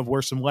idea of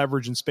where some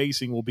leverage and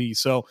spacing will be.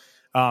 So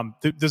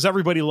does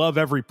everybody love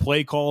every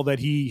play call that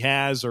he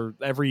has or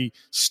every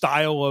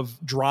style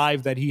of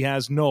drive that he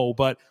has? No,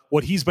 but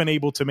what he's been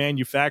able to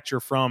manufacture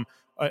from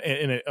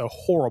in a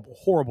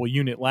horrible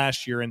unit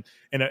last year and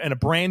a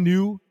brand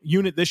new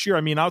unit this year.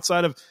 I mean,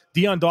 outside of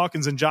Deion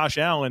Dawkins and Josh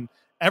Allen,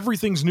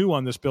 everything's new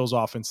on this Bills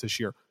offense this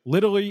year.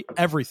 Literally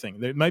everything.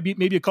 There might be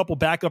maybe a couple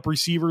backup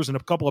receivers and a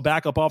couple of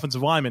backup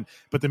offensive linemen,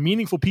 but the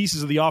meaningful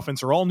pieces of the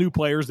offense are all new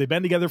players. They've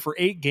been together for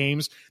 8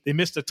 games. They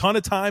missed a ton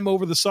of time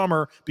over the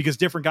summer because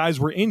different guys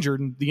were injured,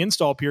 and the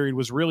install period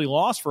was really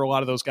lost for a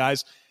lot of those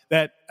guys.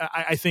 That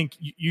I think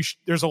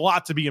there's a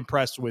lot to be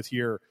impressed with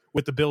here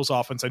with the Bills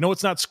offense. I know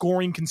it's not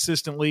scoring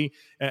consistently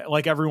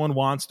like everyone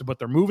wants to, but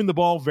they're moving the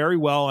ball very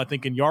well. I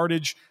think in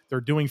yardage, they're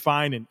doing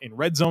fine. In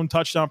red zone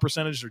touchdown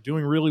percentage, they're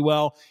doing really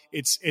well.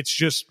 It's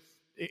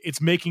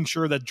making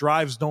sure that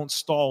drives don't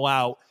stall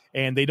out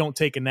and they don't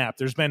take a nap.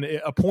 There's been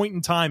a point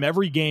in time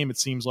every game, it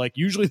seems like,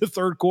 usually the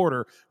third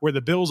quarter, where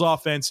the Bills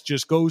offense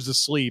just goes to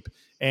sleep.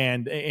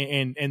 And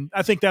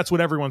I think that's what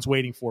everyone's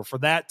waiting for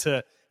that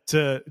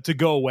to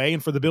go away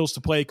and for the Bills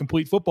to play a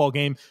complete football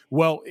game.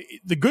 Well,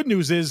 the good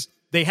news is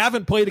they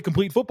haven't played a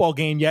complete football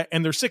game yet,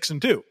 and they're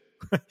 6-2.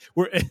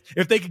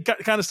 If they can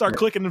kind of start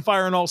clicking and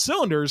firing all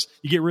cylinders,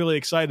 you get really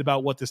excited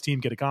about what this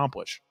team can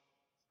accomplish.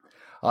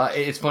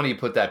 It's funny you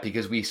put that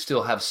because we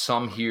still have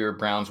some here,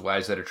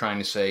 Browns-wise, that are trying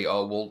to say,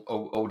 oh,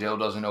 well, Odell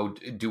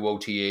doesn't do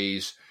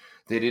OTAs.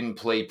 They didn't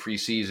play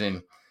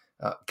preseason.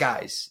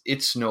 Guys,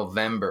 it's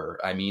November.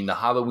 I mean, the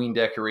Halloween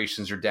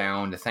decorations are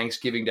down. The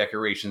Thanksgiving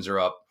decorations are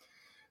up.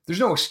 There's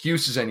no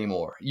excuses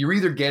anymore. You're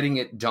either getting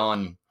it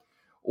done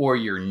or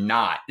you're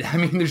not. I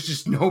mean, there's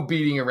just no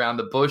beating around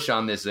the bush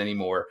on this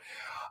anymore.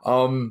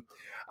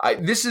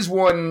 This is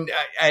one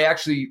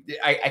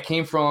I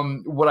came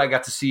from what I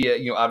got to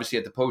see, obviously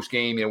at the post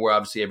game, where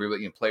obviously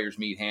everybody, players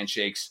meet,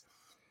 handshakes.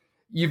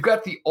 You've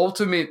got the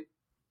ultimate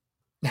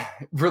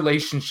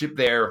relationship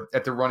there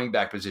at the running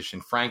back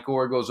position. Frank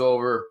Gore goes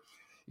over,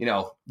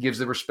 gives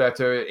the respect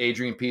to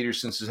Adrian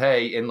Peterson, says,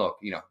 hey, and look,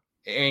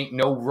 ain't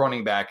no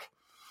running back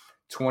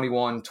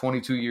 21,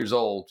 22 years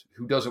old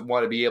who doesn't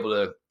want to be able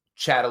to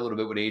chat a little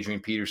bit with Adrian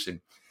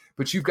Peterson.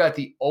 But you've got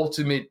the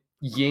ultimate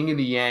yin and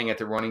the yang at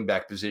the running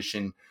back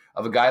position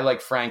of a guy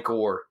like Frank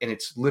Gore, and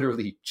it's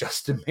literally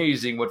just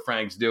amazing what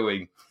Frank's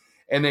doing.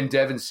 And then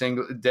Devin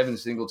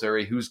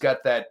Singletary, who's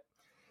got that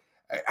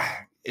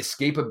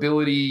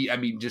escapability. I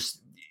mean,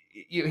 just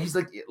he's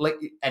like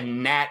a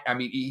gnat. I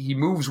mean, he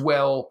moves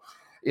well.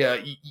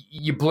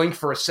 You blink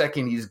for a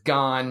second, he's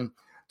gone.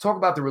 Talk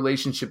about the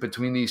relationship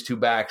between these two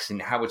backs and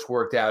how it's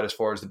worked out as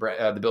far as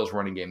the Bills'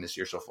 running game this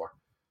year so far.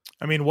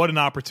 I mean, what an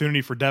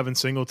opportunity for Devin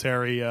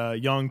Singletary, a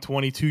young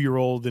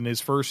 22-year-old in his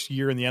first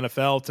year in the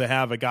NFL, to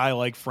have a guy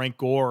like Frank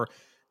Gore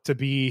to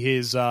be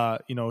his the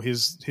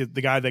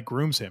guy that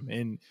grooms him.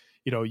 And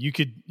you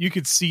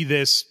could see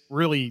this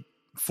really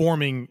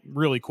forming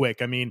really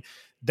quick. I mean,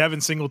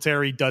 Devin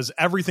Singletary does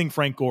everything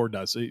Frank Gore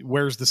does. He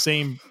wears the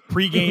same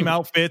pregame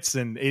outfits,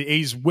 and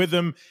he's with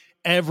him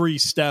every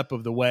step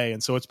of the way.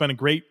 And so it's been a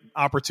great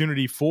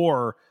opportunity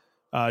for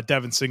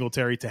Devin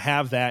Singletary to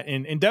have that.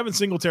 And Devin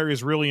Singletary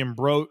has really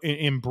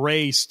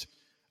embraced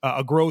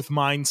a growth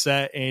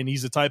mindset, and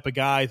he's the type of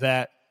guy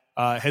that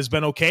has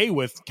been okay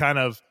with kind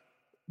of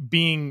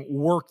being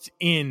worked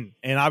in.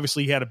 And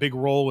obviously he had a big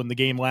role in the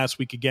game last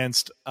week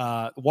against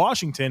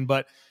Washington,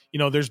 but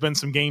there's been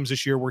some games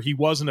this year where he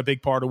wasn't a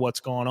big part of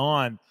what's going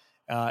on.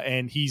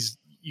 And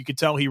you could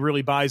tell he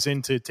really buys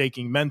into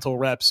taking mental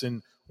reps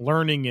and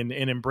learning and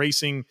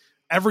embracing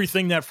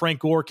everything that Frank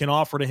Gore can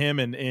offer to him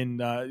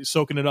and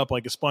soaking it up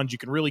like a sponge. You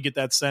can really get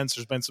that sense.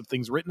 There's been some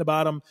things written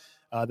about him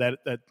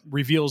that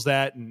reveals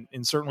that.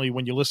 And certainly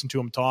when you listen to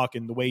him talk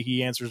and the way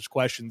he answers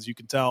questions, you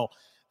can tell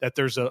that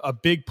there's a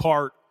big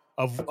part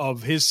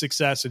of his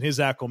success and his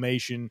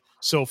acclamation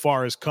so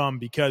far has come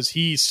because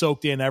he's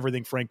soaked in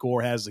everything Frank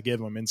Gore has to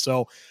give him. And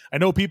so I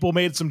know people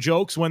made some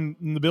jokes when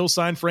the Bills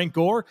signed Frank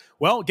Gore.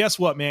 Well, guess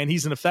what, man?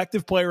 He's an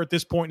effective player at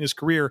this point in his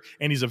career,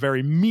 and he's a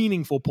very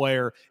meaningful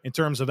player in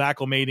terms of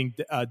acclimating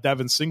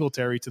Devin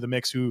Singletary to the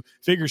mix, who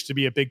figures to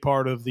be a big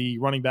part of the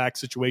running back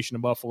situation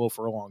in Buffalo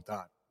for a long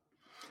time.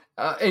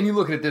 And you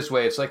look at it this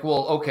way, it's like,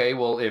 well, okay,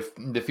 well, if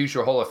the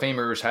future Hall of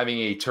Famer is having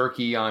a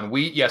turkey on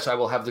wheat, yes, I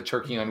will have the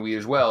turkey on wheat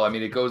as well. I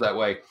mean, it goes that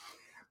way.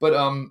 But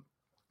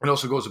it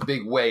also goes a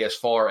big way as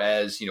far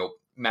as,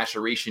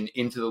 maturation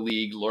into the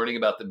league, learning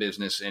about the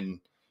business. And,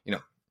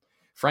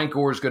 Frank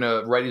Gore is going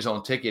to write his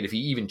own ticket if he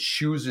even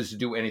chooses to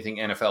do anything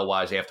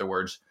NFL-wise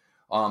afterwards.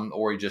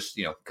 or he just,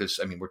 because,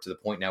 I mean, we're to the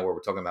point now where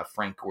we're talking about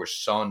Frank Gore's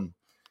son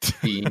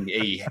being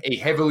a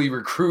heavily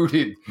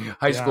recruited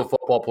high school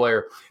football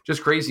player.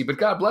 Just crazy. But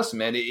God bless him,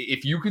 man.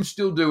 If you can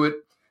still do it,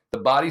 the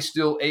body's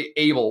still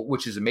able,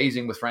 which is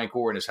amazing with Frank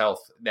Gore and his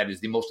health. That is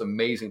the most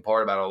amazing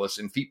part about all this.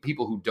 And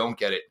people who don't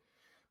get it,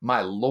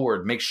 my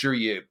Lord, make sure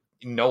you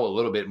know a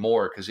little bit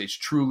more, because it's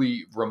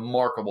truly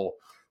remarkable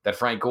that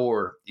Frank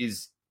Gore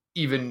is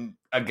even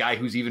a guy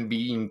who's even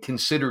being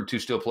considered to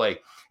still play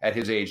at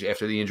his age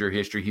after the injury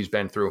history he's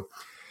been through.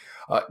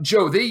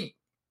 Joe, they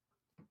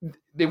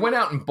went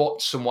out and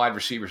bought some wide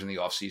receivers in the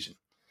offseason.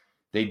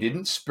 They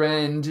didn't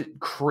spend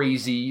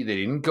crazy. They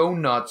didn't go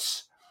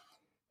nuts.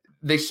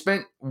 They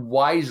spent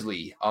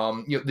wisely.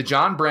 The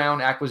John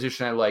Brown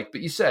acquisition I like,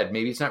 but you said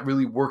maybe it's not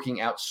really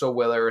working out so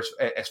well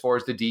as far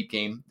as the deep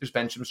game. There's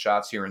been some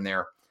shots here and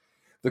there.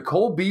 The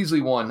Cole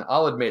Beasley one,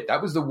 I'll admit,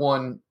 that was the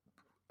one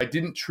I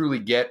didn't truly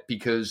get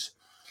because,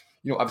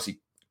 obviously,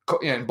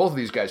 and both of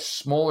these guys,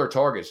 smaller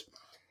targets.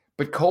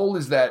 But Cole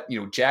is that,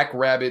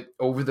 jackrabbit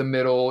over the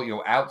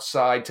middle,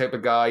 outside type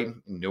of guy,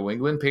 New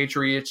England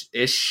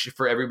Patriots-ish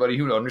for everybody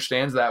who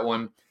understands that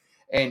one.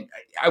 And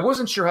I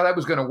wasn't sure how that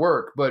was going to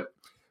work, but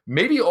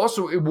maybe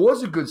also it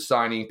was a good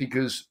signing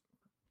because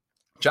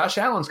Josh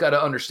Allen's got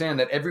to understand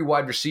that every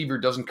wide receiver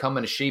doesn't come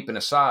in a shape and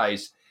a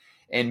size.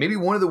 And maybe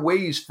one of the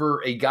ways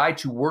for a guy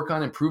to work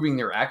on improving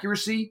their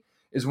accuracy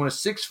is when a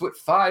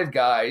 6'5"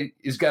 guy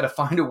is got to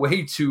find a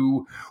way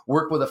to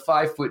work with a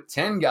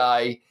 5'10"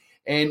 guy.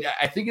 And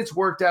I think it's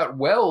worked out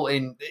well.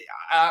 And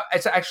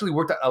it's actually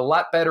worked out a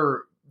lot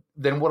better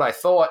than what I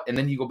thought. And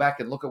then you go back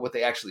and look at what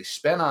they actually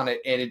spent on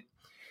it.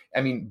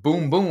 And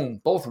boom,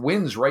 boom, both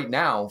wins right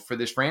now for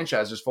this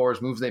franchise as far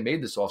as moves they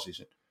made this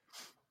offseason.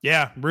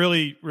 Yeah,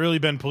 really, really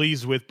been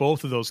pleased with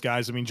both of those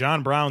guys. I mean,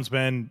 John Brown's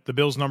been the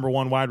Bills' number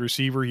one wide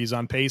receiver. He's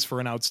on pace for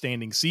an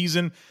outstanding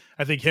season.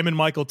 I think him and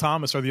Michael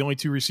Thomas are the only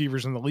two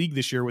receivers in the league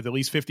this year with at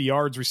least 50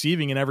 yards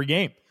receiving in every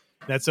game.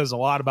 That says a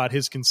lot about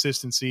his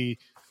consistency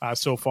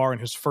so far in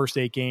his first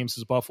 8 games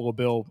as Buffalo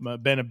Bill.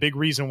 Been a big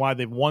reason why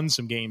they've won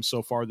some games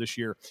so far this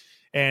year.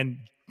 And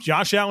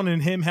Josh Allen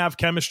and him have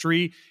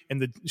chemistry in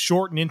the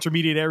short and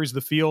intermediate areas of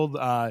the field.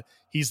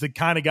 He's the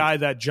kind of guy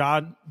that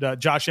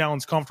Josh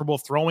Allen's comfortable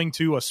throwing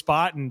to a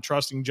spot and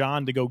trusting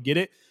John to go get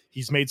it.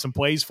 He's made some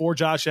plays for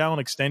Josh Allen,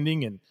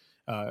 extending and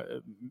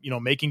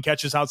making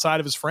catches outside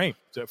of his frame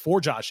for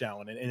Josh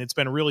Allen. And it's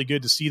been really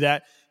good to see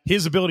that.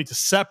 His ability to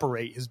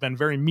separate has been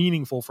very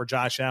meaningful for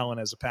Josh Allen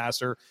as a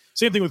passer.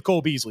 Same thing with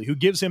Cole Beasley, who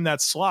gives him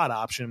that slot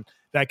option,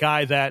 that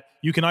guy that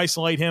you can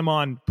isolate him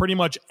on pretty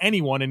much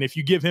anyone. And if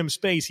you give him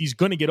space, he's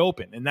going to get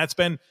open. And that's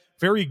been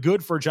very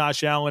good for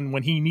Josh Allen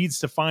when he needs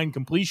to find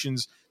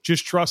completions,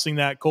 just trusting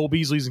that Cole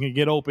Beasley's going to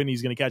get open,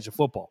 he's going to catch a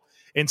football.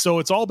 And so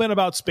it's all been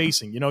about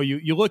spacing.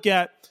 You look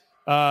at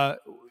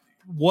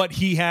what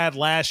he had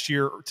last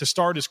year to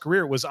start his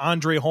career was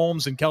Andre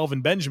Holmes and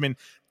Kelvin Benjamin,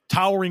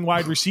 towering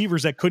wide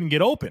receivers that couldn't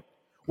get open.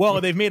 Well,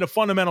 they've made a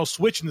fundamental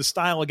switch in the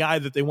style of guy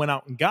that they went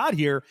out and got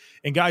here,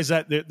 and guys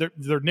that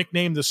they're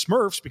nicknamed the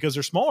Smurfs because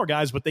they're smaller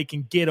guys, but they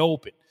can get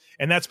open.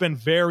 And that's been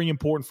very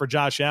important for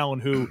Josh Allen,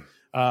 who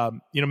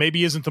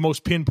maybe isn't the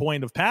most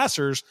pinpoint of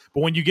passers, but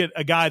when you get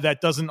a guy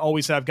that doesn't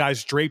always have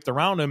guys draped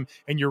around him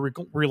and you're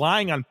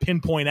relying on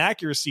pinpoint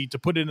accuracy to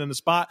put it in a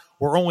spot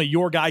where only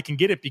your guy can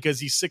get it because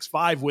he's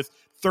 6'5" with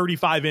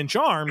 35-inch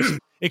arms,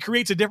 it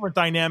creates a different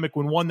dynamic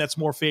when one that's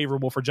more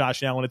favorable for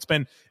Josh Allen.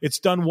 It's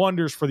done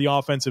wonders for the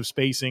offensive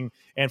spacing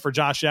and for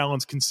Josh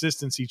Allen's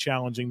consistency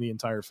challenging the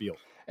entire field.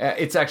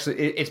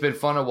 It's been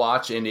fun to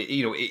watch. And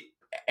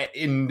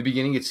in the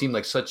beginning, it seemed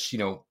like such,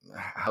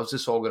 how's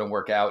this all going to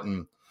work out?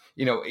 And,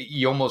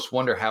 you almost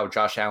wonder how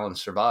Josh Allen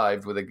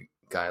survived with a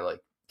guy like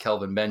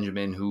Kelvin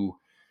Benjamin, who,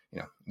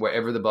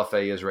 wherever the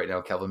buffet is right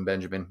now, Kelvin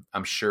Benjamin,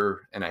 I'm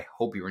sure, and I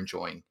hope you're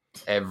enjoying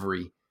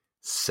every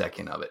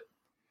second of it.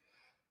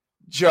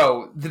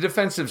 Joe, the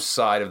defensive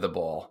side of the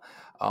ball,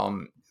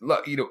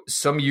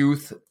 some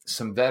youth,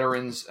 some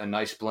veterans, a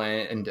nice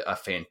blend, a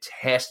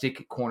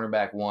fantastic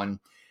cornerback one,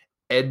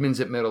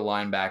 Edmonds at middle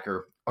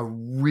linebacker, a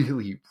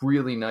really,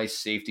 really nice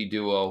safety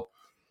duo.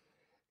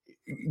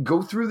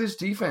 Go through this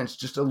defense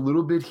just a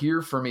little bit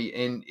here for me.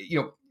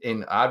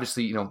 And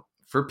obviously,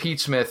 for Pete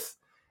Smith,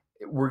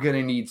 we're going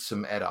to need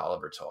some Ed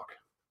Oliver talk.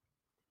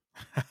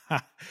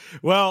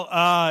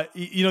 Well,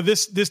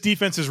 this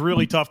defense is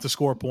really tough to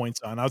score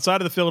points on.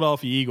 Outside of the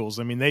Philadelphia Eagles,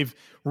 I mean, they've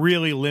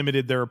really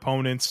limited their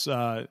opponents'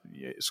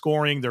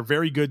 scoring. They're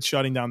very good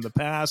shutting down the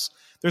pass.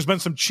 There's been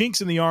some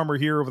chinks in the armor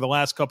here over the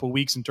last couple of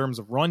weeks in terms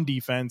of run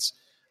defense,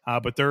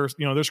 but they're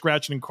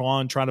scratching and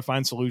clawing, trying to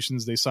find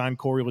solutions. They signed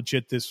Corey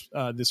Legit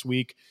this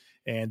week,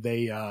 and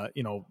they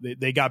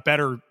got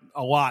better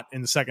a lot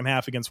in the second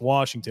half against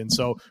Washington.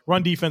 So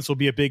run defense will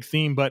be a big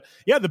theme. But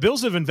yeah, the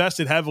Bills have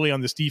invested heavily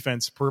on this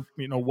defense,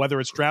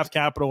 whether it's draft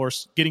capital or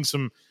getting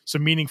some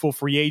meaningful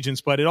free agents.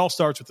 But it all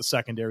starts with the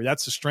secondary.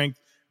 That's the strength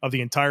of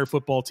the entire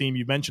football team.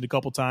 You mentioned a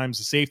couple times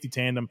the safety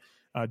tandem,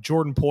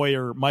 Jordan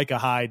Poyer, Micah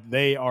Hyde.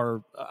 They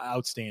are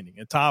outstanding.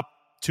 A top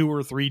 2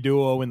 or 3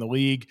 duo in the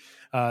league.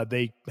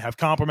 They have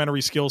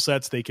complementary skill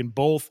sets. They can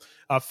both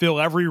fill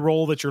every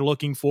role that you're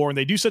looking for, and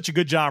they do such a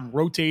good job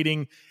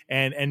rotating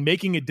and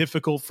making it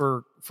difficult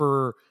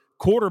for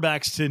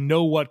quarterbacks to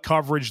know what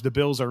coverage the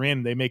Bills are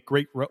in. They make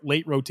great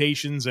late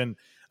rotations and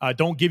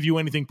don't give you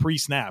anything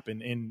pre-snap,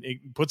 and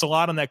it puts a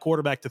lot on that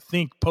quarterback to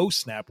think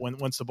post-snap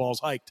once the ball's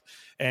hiked.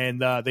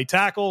 And they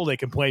tackle, they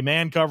can play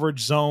man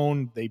coverage,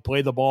 zone, they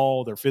play the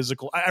ball, they're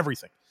physical,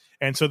 everything.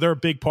 And so they're a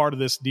big part of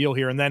this deal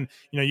here. And then,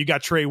 you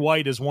got Trey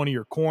White as one of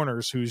your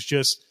corners, who's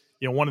just,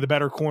 one of the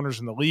better corners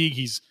in the league.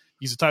 He's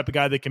the type of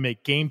guy that can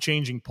make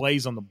game-changing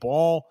plays on the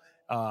ball.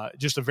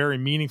 Just a very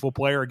meaningful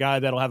player, a guy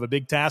that'll have a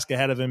big task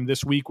ahead of him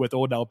this week with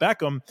Odell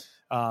Beckham.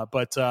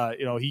 But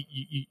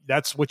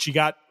that's what you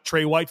got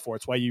Trey White for.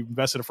 It's why you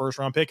invested a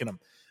first-round pick in him.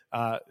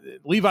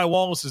 Levi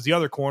Wallace is the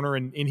other corner,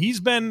 and he's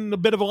been a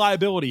bit of a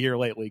liability here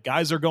lately.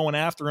 Guys are going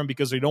after him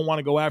because they don't want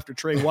to go after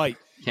Trey White.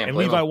 And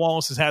Levi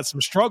Wallace has had some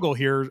struggle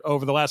here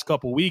over the last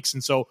couple of weeks,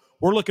 and so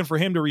we're looking for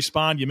him to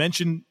respond. You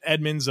mentioned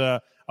Edmonds,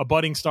 a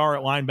budding star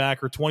at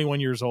linebacker, 21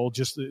 years old,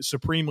 just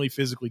supremely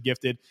physically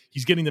gifted.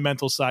 He's getting the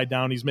mental side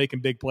down. He's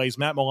making big plays.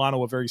 Matt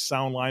Milano, a very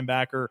sound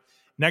linebacker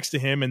next to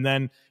him. And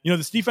then,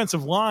 this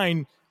defensive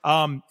line,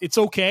 it's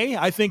okay.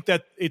 I think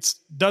that it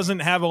doesn't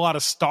have a lot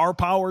of star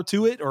power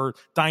to it or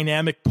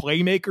dynamic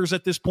playmakers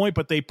at this point,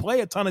 but they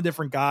play a ton of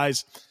different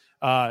guys.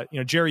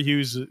 Jerry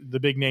Hughes, the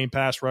big name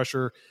pass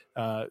rusher,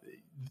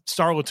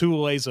 Star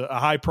Lotulelei is a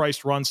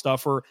high-priced run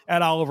stuffer.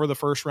 Ed Oliver, the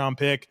first-round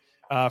pick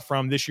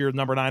from this year,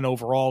 number 9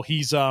 overall.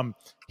 He's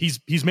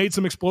made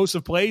some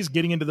explosive plays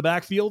getting into the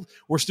backfield.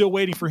 We're still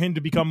waiting for him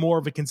to become more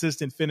of a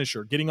consistent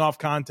finisher, getting off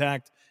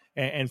contact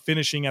and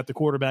finishing at the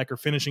quarterback or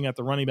finishing at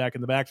the running back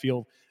in the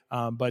backfield.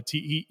 But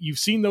you've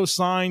seen those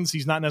signs.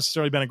 He's not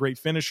necessarily been a great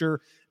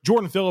finisher.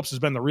 Jordan Phillips has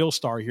been the real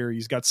star here.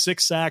 He's got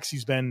 6 sacks.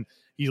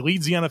 He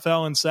leads the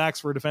NFL in sacks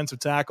for a defensive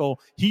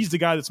tackle. He's the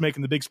guy that's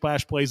making the big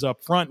splash plays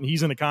up front, and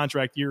he's in a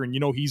contract year, and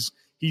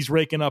he's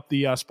raking up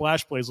the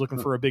splash plays looking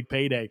for a big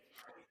payday.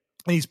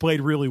 And he's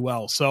played really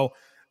well. So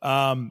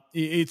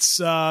it's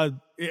a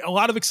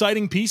lot of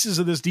exciting pieces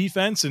of this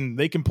defense, and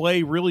they can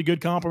play really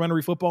good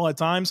complementary football at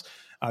times.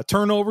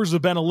 Turnovers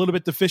have been a little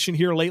bit deficient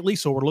here lately,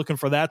 so we're looking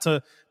for that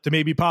to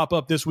maybe pop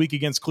up this week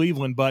against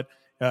Cleveland. But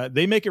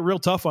they make it real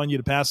tough on you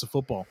to pass the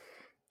football.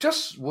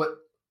 Just what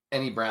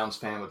any Browns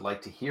fan would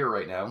like to hear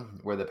right now,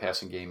 where the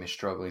passing game is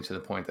struggling to the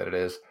point that it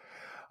is.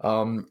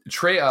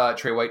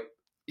 Trey White,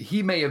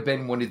 he may have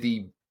been one of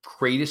the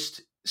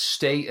greatest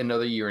stay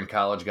another year in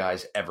college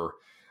guys ever.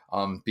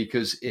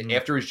 Because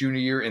after his junior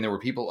year, and there were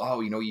people,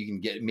 you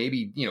can get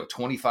maybe,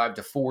 25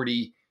 to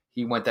 40.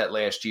 He went that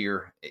last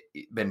year.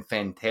 It been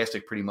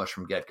fantastic pretty much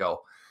from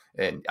get-go.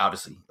 And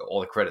obviously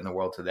all the credit in the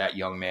world to that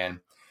young man.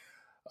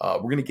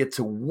 We're going to get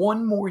to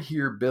one more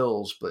here,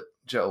 Bills. But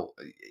Joe,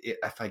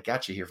 if I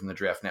got you here from the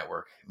Draft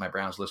Network, my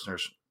Browns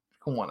listeners,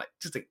 go on,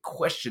 just a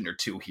question or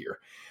two here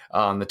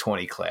on the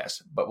 20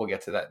 class, but we'll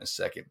get to that in a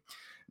second.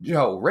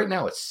 Joe, right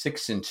now it's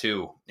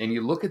 6-2, and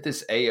you look at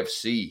this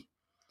AFC.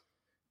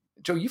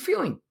 Joe, you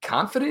feeling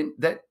confident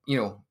that,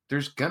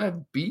 there's going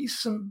to be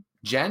some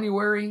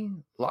January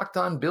Locked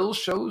On Bills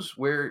shows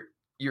where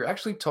you're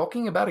actually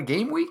talking about a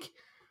game week?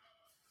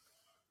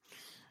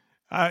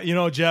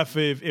 Jeff,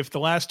 if the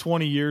last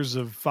 20 years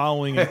of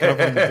following and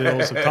covering the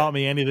Bills have taught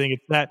me anything,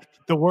 it's that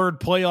the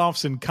word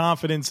playoffs and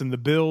confidence and the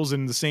Bills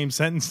in the same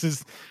sentence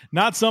is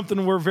not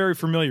something we're very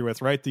familiar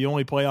with, right? The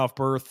only playoff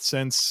berth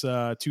since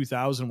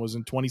 2000 was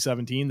in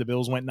 2017. The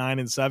Bills went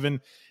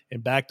 9-7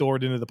 and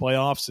backdoored into the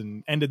playoffs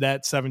and ended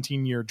that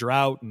 17-year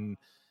drought, and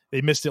they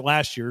missed it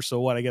last year.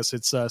 So I guess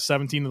it's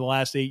 17 of the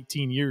last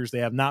 18 years they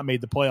have not made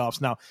the playoffs.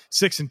 Now,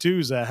 6-2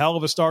 is a hell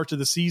of a start to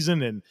the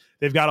season, and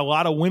they've got a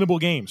lot of winnable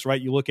games,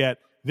 right? You look at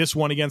this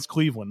one against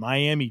Cleveland,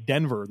 Miami,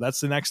 Denver. That's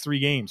the next 3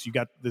 games. You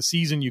got the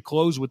season you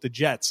close with the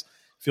Jets.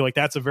 I feel like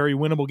that's a very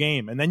winnable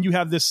game. And then you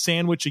have this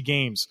sandwich of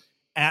games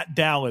at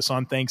Dallas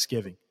on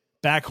Thanksgiving,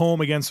 back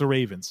home against the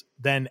Ravens,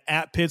 then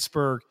at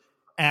Pittsburgh,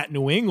 at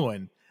New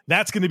England.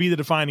 That's going to be the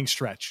defining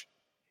stretch.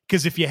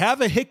 Because if you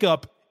have a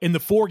hiccup in the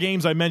 4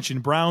 games I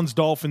mentioned, Browns,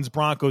 Dolphins,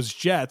 Broncos,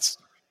 Jets,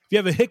 if you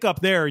have a hiccup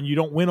there and you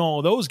don't win all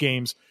of those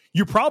games,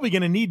 you're probably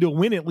going to need to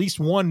win at least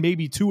 1,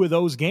 maybe 2 of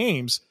those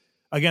games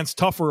against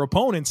tougher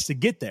opponents to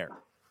get there.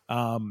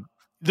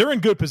 They're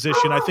in good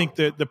position. I think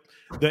that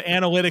the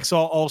analytics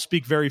all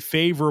speak very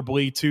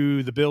favorably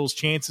to the Bills'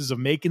 chances of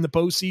making the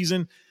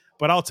postseason.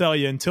 But I'll tell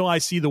you, until I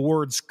see the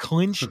words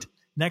clinched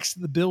next to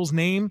the Bills'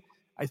 name,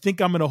 I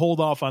think I'm going to hold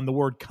off on the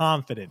word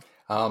confident.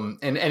 And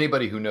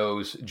anybody who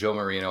knows Joe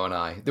Marino and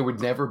I, there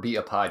would never be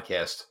a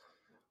podcast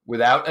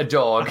without a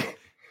dog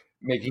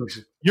making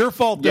your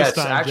fault this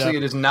time. Yes, actually, Jeff.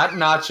 It is not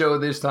Nacho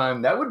this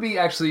time. That would be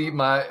actually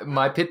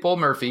my pit bull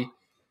Murphy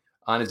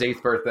on his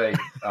 8th birthday.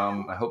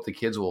 I hope the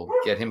kids will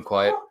get him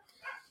quiet.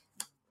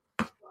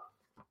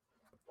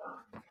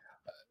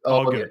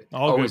 All good.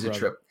 Always good, a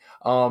trip.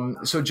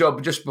 So Joe,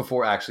 just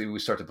before actually we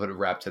start to put a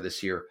wrap to this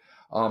here,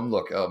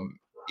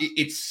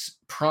 it's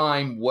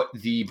prime what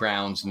the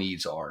Browns'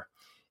 needs are.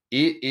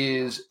 It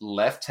is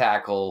left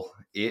tackle.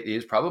 It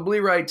is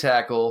probably right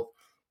tackle.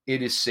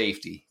 it is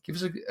safety. Give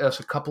us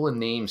a couple of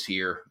names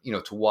here,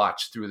 to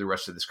watch through the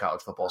rest of this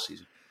college football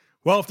season.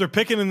 Well, if they're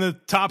picking in the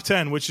top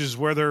 10, which is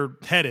where they're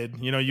headed,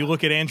 you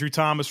look at Andrew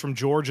Thomas from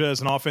Georgia as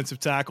an offensive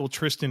tackle,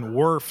 Tristan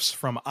Wirfs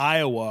from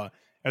Iowa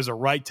as a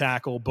right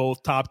tackle,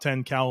 both top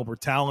 10 caliber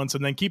talents.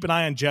 And then keep an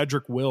eye on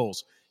Jedrick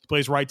Wills. He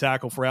plays right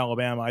tackle for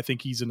Alabama. I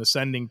think he's an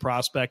ascending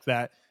prospect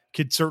that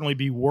could certainly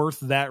be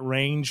worth that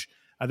range.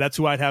 That's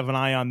who I'd have an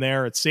eye on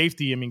there. At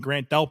safety,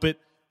 Grant Delpit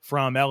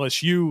from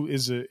LSU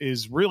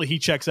is really, he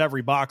checks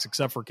every box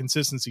except for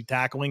consistency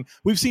tackling.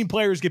 We've seen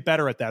players get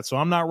better at that, so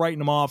I'm not writing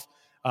him off.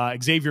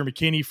 Xavier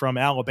McKinney from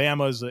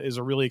Alabama is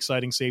a really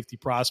exciting safety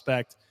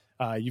prospect.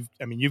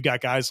 You've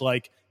got guys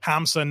like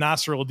Hamza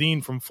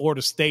Nasruddin from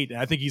Florida State, and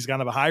I think he's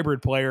kind of a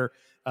hybrid player.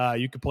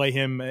 You could play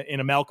him in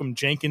a Malcolm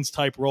Jenkins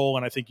type role,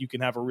 and I think you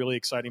can have a really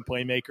exciting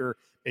playmaker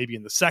maybe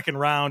in the second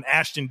round.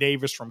 Ashton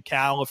Davis from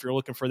Cal, if you're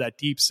looking for that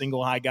deep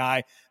single high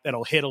guy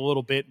that'll hit a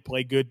little bit and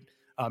play good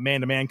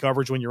man-to-man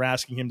coverage when you're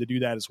asking him to do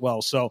that as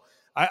well. So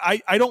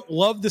I don't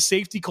love the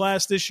safety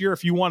class this year.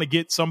 If you want to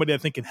get somebody I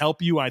think can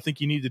help you, I think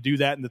you need to do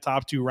that in the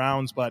top 2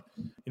 rounds. But,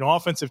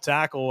 offensive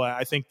tackle,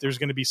 I think there's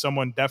going to be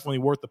someone definitely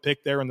worth the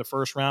pick there in the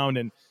first round.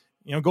 And,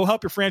 go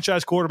help your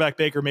franchise quarterback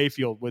Baker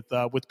Mayfield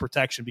with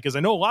protection, because I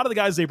know a lot of the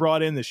guys they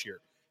brought in this year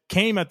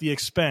came at the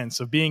expense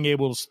of being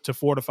able to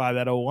fortify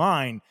that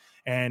O-line,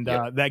 and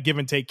that give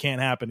and take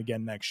can't happen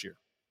again next year.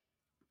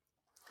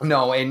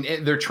 No, and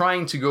they're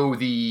trying to go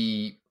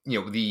the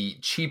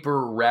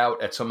cheaper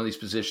route at some of these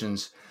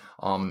positions.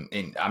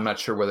 And I'm not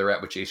sure where they're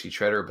at with J.C.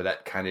 Treader, but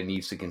that kind of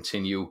needs to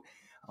continue.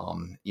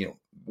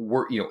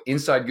 Work,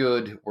 inside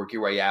good, work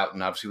your way out.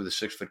 And obviously with a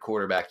 6-foot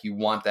quarterback, you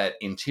want that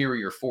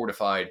interior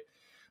fortified,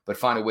 but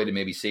find a way to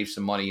maybe save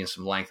some money and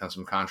some length on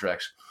some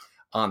contracts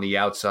on the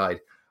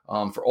outside.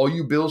 For all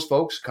you Bills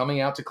folks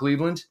coming out to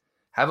Cleveland,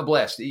 have a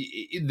blast.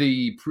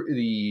 The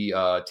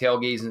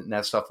tailgates and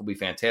that stuff will be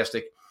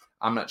fantastic.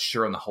 I'm not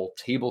sure on the whole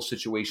table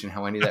situation,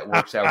 how any of that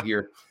works out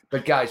here,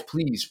 but guys,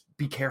 please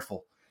be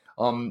careful.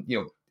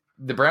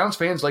 The Browns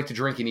fans like to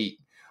drink and eat.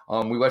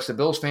 We watch the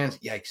Bills fans.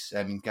 Yikes.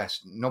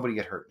 Guys, nobody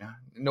get hurt.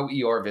 No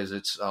ER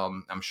visits.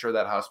 I'm sure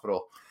that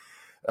hospital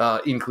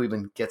in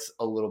Cleveland gets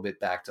a little bit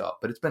backed up.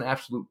 But it's been an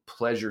absolute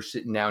pleasure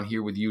sitting down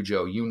here with you,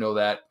 Joe. You know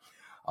that.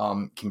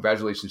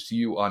 Congratulations to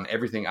you on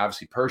everything,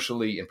 obviously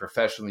personally and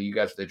professionally. You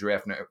guys at the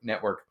Draft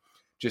Network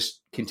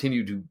just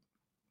continue to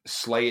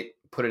slay it,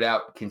 put it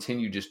out,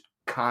 continue just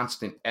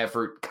constant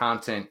effort,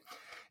 content.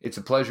 It's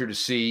a pleasure to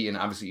see. And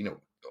obviously,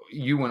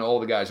 you and all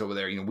the guys over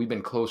there, we've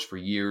been close for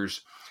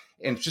years,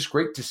 and it's just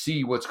great to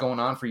see what's going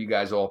on for you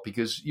guys all,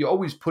 because you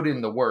always put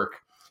in the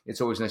work.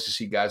 It's always nice to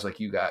see guys like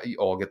you guys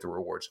all get the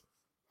rewards.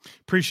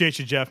 Appreciate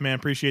you, Jeff, man.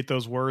 Appreciate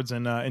those words,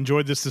 and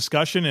enjoyed this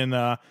discussion,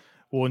 and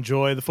we'll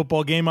enjoy the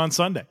football game on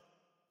Sunday.